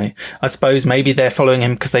this guy? I suppose maybe they're following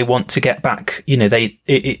him because they want to get back. You know,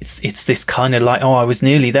 it's this kind of like, oh, I was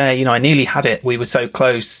nearly there. You know, I nearly had it. We were so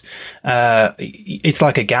close. It's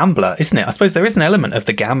like a gambler, isn't it? I suppose there is an element of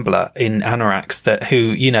the gambler in Annorax who,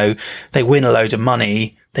 you know, they win a load of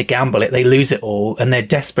money, they gamble it, they lose it all, and they're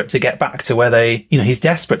desperate to get back to where you know, he's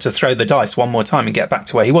desperate to throw the dice one more time and get back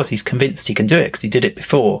to where he was. He's convinced he can do it because he did it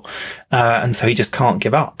before. And so he just can't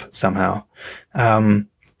give up somehow.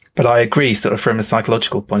 But I agree, sort of from a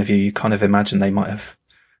psychological point of view, you kind of imagine they might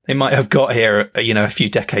have got here, you know, a few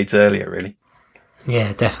decades earlier, really.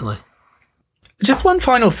 Yeah, definitely. Just one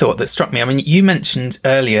final thought that struck me. I mean, you mentioned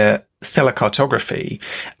earlier stellar cartography,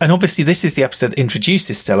 and obviously this is the episode that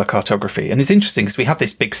introduces stellar cartography. And it's interesting because we have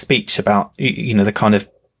this big speech about, you know, the kind of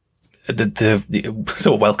the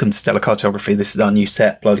sort of welcome to stellar cartography. This is our new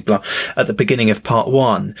set, blah, blah, blah, at the beginning of part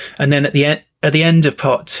 1. And then at the end, at the end of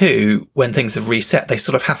part 2, when things have reset, they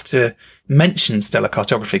sort of have to mention stellar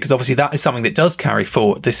cartography, because obviously that is something that does carry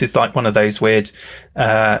forward. This is like one of those weird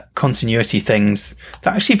continuity things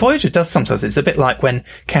that actually Voyager does sometimes. It's a bit like when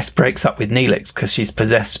Kes breaks up with Neelix because she's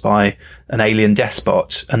possessed by an alien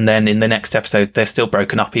despot, and then in the next episode they're still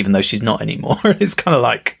broken up even though she's not anymore. It's kind of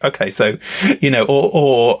like, okay, so,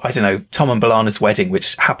 or I don't know, Tom and B'Elanna's wedding,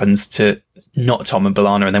 which happens to not Tom and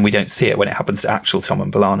B'Elanna, and then we don't see it when it happens to actual Tom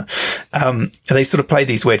and B'Elanna. They sort of play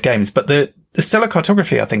these weird games, but the stellar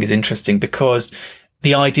cartography, I think, is interesting because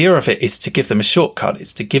the idea of it is to give them a shortcut.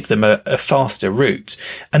 It's to give them a faster route.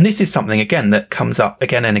 And this is something, again, that comes up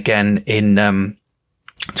again and again in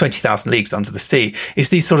 20,000 Leagues Under the Sea, is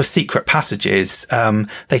these sort of secret passages.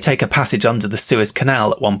 They take a passage under the Suez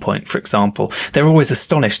Canal at one point, for example. They're always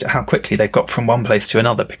astonished at how quickly they've got from one place to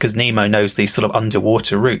another because Nemo knows these sort of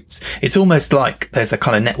underwater routes. It's almost like there's a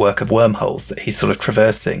kind of network of wormholes that he's sort of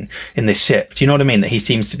traversing in this ship. Do you know what I mean? That he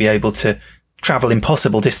seems to be able to travel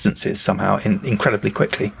impossible distances somehow incredibly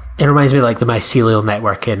quickly. It reminds me like the mycelial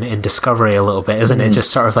network in Discovery a little bit, isn't it?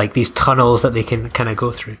 Just sort of like these tunnels that they can kind of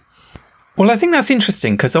go through. Well, I think that's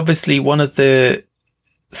interesting because obviously one of the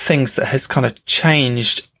things that has kind of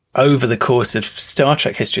changed over the course of Star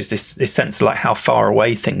Trek history is this sense of like how far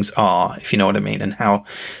away things are, if you know what I mean, and how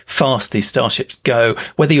fast these starships go.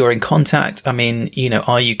 Whether you're in contact, I mean,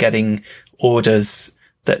 are you getting orders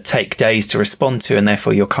that take days to respond to and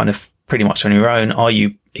therefore you're kind of pretty much on your own? Are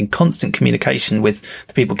you in constant communication with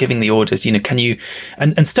the people giving the orders? Can you,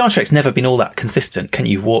 and Star Trek's never been all that consistent. Can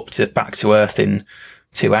you warp back to Earth in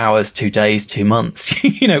 2 hours, 2 days, 2 months?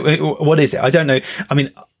 What is it? I don't know. I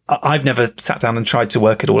mean, I've never sat down and tried to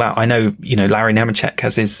work it all out. I know, Larry Nemeczek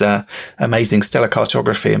has his amazing stellar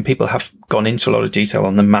cartography, and people have gone into a lot of detail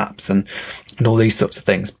on the maps and all these sorts of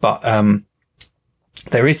things. But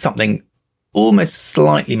there is something almost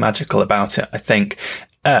slightly magical about it, I think.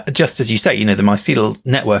 Just as you say, the mycelial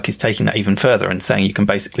network is taking that even further and saying you can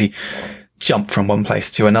basically jump from one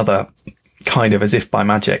place to another, kind of as if by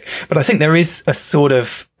magic. But I think there is a sort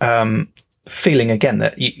of feeling again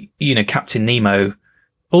that Captain Nemo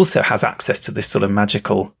also has access to this sort of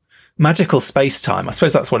magical space-time. I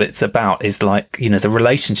suppose that's what it's about, is like, the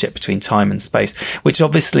relationship between time and space, which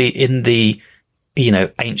obviously in the,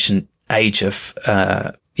 ancient age of,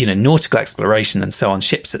 nautical exploration and so on,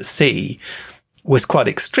 ships at sea was quite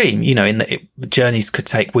extreme, in that journeys could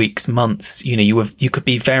take weeks, months, you could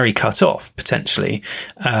be very cut off potentially.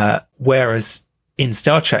 Whereas in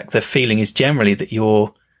Star Trek, the feeling is generally that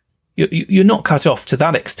you're not cut off to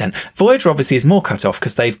that extent. Voyager obviously is more cut off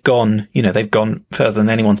because they've gone further than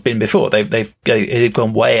anyone's been before. They've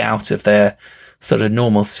gone way out of their sort of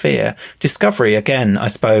normal sphere. Discovery, again, I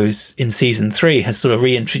suppose in season 3 has sort of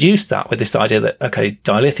reintroduced that with this idea that, okay,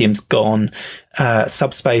 dilithium's gone,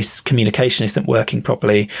 subspace communication isn't working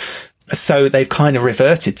properly. So they've kind of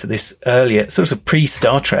reverted to this earlier sort of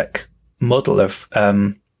pre-Star Trek model of,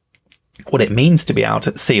 what it means to be out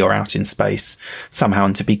at sea or out in space somehow,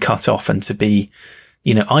 and to be cut off and to be,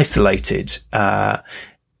 isolated,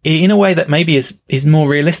 in a way that maybe is more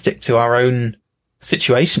realistic to our own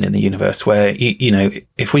situation in the universe, where,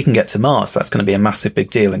 if we can get to Mars, that's going to be a massive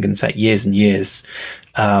big deal and going to take years and years.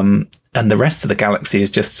 And the rest of the galaxy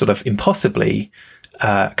is just sort of impossibly,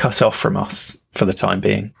 cut off from us for the time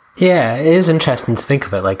being. Yeah, it is interesting to think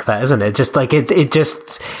of it like that, isn't it? Just like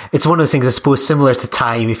it's one of those things, I suppose, similar to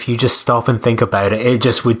time. If you just stop and think about it, it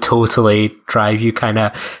just would totally drive you kind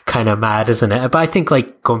of mad, isn't it? But I think,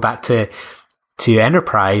 like, going back to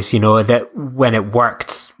Enterprise, that when it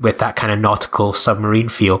worked with that kind of nautical submarine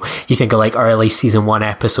feel, you think of like early season 1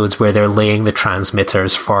 episodes where they're laying the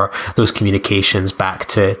transmitters for those communications back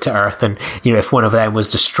to Earth. And, if one of them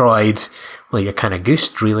was destroyed, well, you're kind of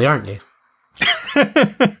goosed, really, aren't you?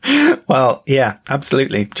 Well, yeah,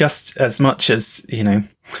 absolutely. Just as much as,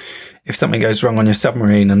 if something goes wrong on your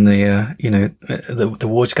submarine and the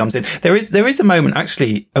water comes in, there is a moment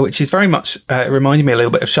actually, which is very much reminding me a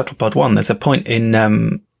little bit of Shuttlepod 1. There's a point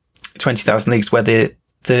in 20,000 Leagues where the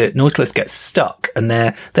Nautilus gets stuck and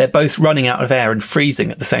they're both running out of air and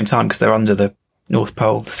freezing at the same time because they're under the North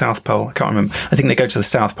Pole, the South Pole. I can't remember. I think they go to the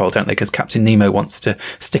South Pole, don't they? Because Captain Nemo wants to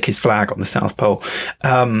stick his flag on the South Pole.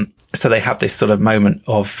 So they have this sort of moment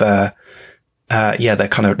of, they're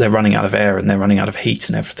running out of air and they're running out of heat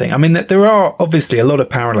and everything. I mean, there are obviously a lot of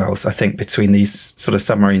parallels, I think, between these sort of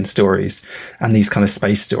submarine stories and these kind of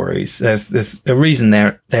space stories. There's a reason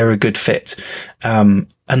they're a good fit. And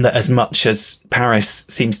that as much as Paris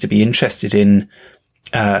seems to be interested in,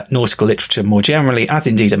 nautical literature more generally, as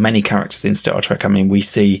indeed are many characters in Star Trek. I mean, we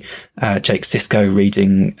see, Jake Sisko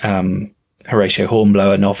reading, Horatio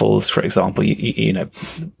Hornblower novels, for example. You know,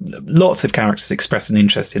 lots of characters express an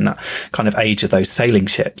interest in that kind of age of those sailing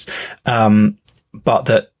ships. But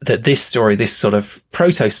that this story, this sort of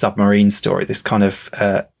proto-submarine story, this kind of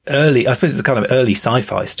early, I suppose it's a kind of early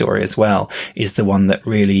sci-fi story as well, is the one that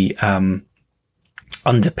really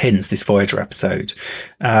underpins this Voyager episode.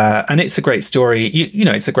 And it's a great story. You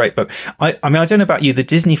know, it's a great book. I mean, I don't know about you, the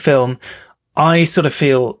Disney film, I sort of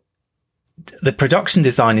feel the production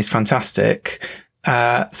design is fantastic.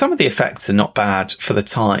 Some of the effects are not bad for the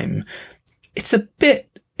time. It's a bit,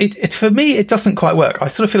 it for me, it doesn't quite work. I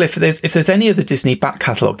sort of feel if there's any of the Disney back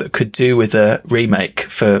catalogue that could do with a remake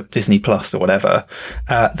for Disney Plus or whatever,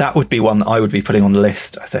 that would be one that I would be putting on the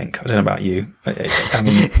list, I think. I don't know about you. I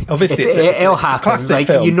mean, obviously it'll happen. Like,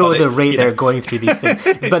 film, you know the rate they're going through these things,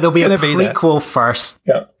 but there'll be a prequel first.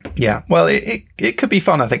 Yeah. Well, it could be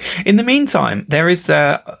fun, I think. In the meantime, there is,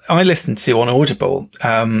 I listened to on Audible,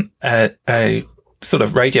 a sort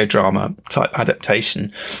of radio drama type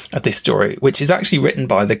adaptation of this story, which is actually written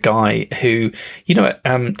by the guy who, you know,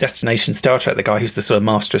 Destination Star Trek, the guy who's the sort of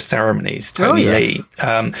master of ceremonies, Tony Lee.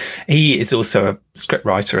 He is also a script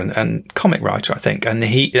writer and comic writer, I think, and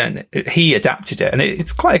he adapted it, and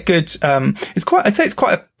it's quite a good. I'd say it's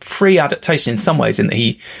quite a free adaptation in some ways, in that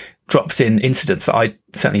he drops in incidents that I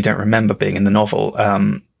certainly don't remember being in the novel.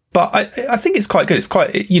 But I think it's quite good. It's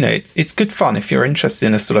quite, you know, it's good fun. If you're interested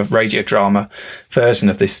in a sort of radio drama version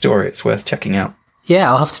of this story, it's worth checking out.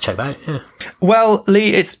 Yeah, I'll have to check that out. Yeah. Well, Lee,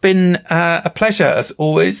 it's been a pleasure as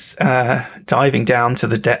always, diving down to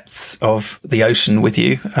the depths of the ocean with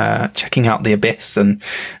you, checking out the abyss and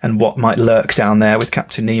what might lurk down there with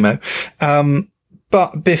Captain Nemo.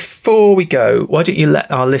 But before we go, why don't you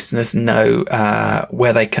let our listeners know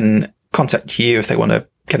where they can contact you if they want to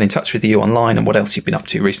get in touch with you online, and what else you've been up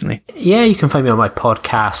to recently? Yeah, you can find me on my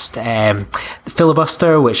podcast, The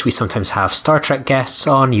Filibuster, which we sometimes have Star Trek guests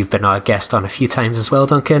on. You've been a guest on a few times as well,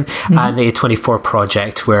 Duncan. And the A24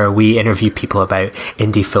 Project, where we interview people about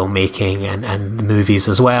indie filmmaking and movies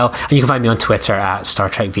as well. And you can find me on Twitter at Star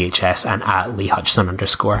Trek VHS and at Lee Hutchison _.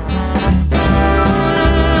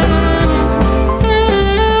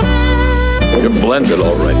 You're blended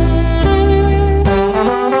all right.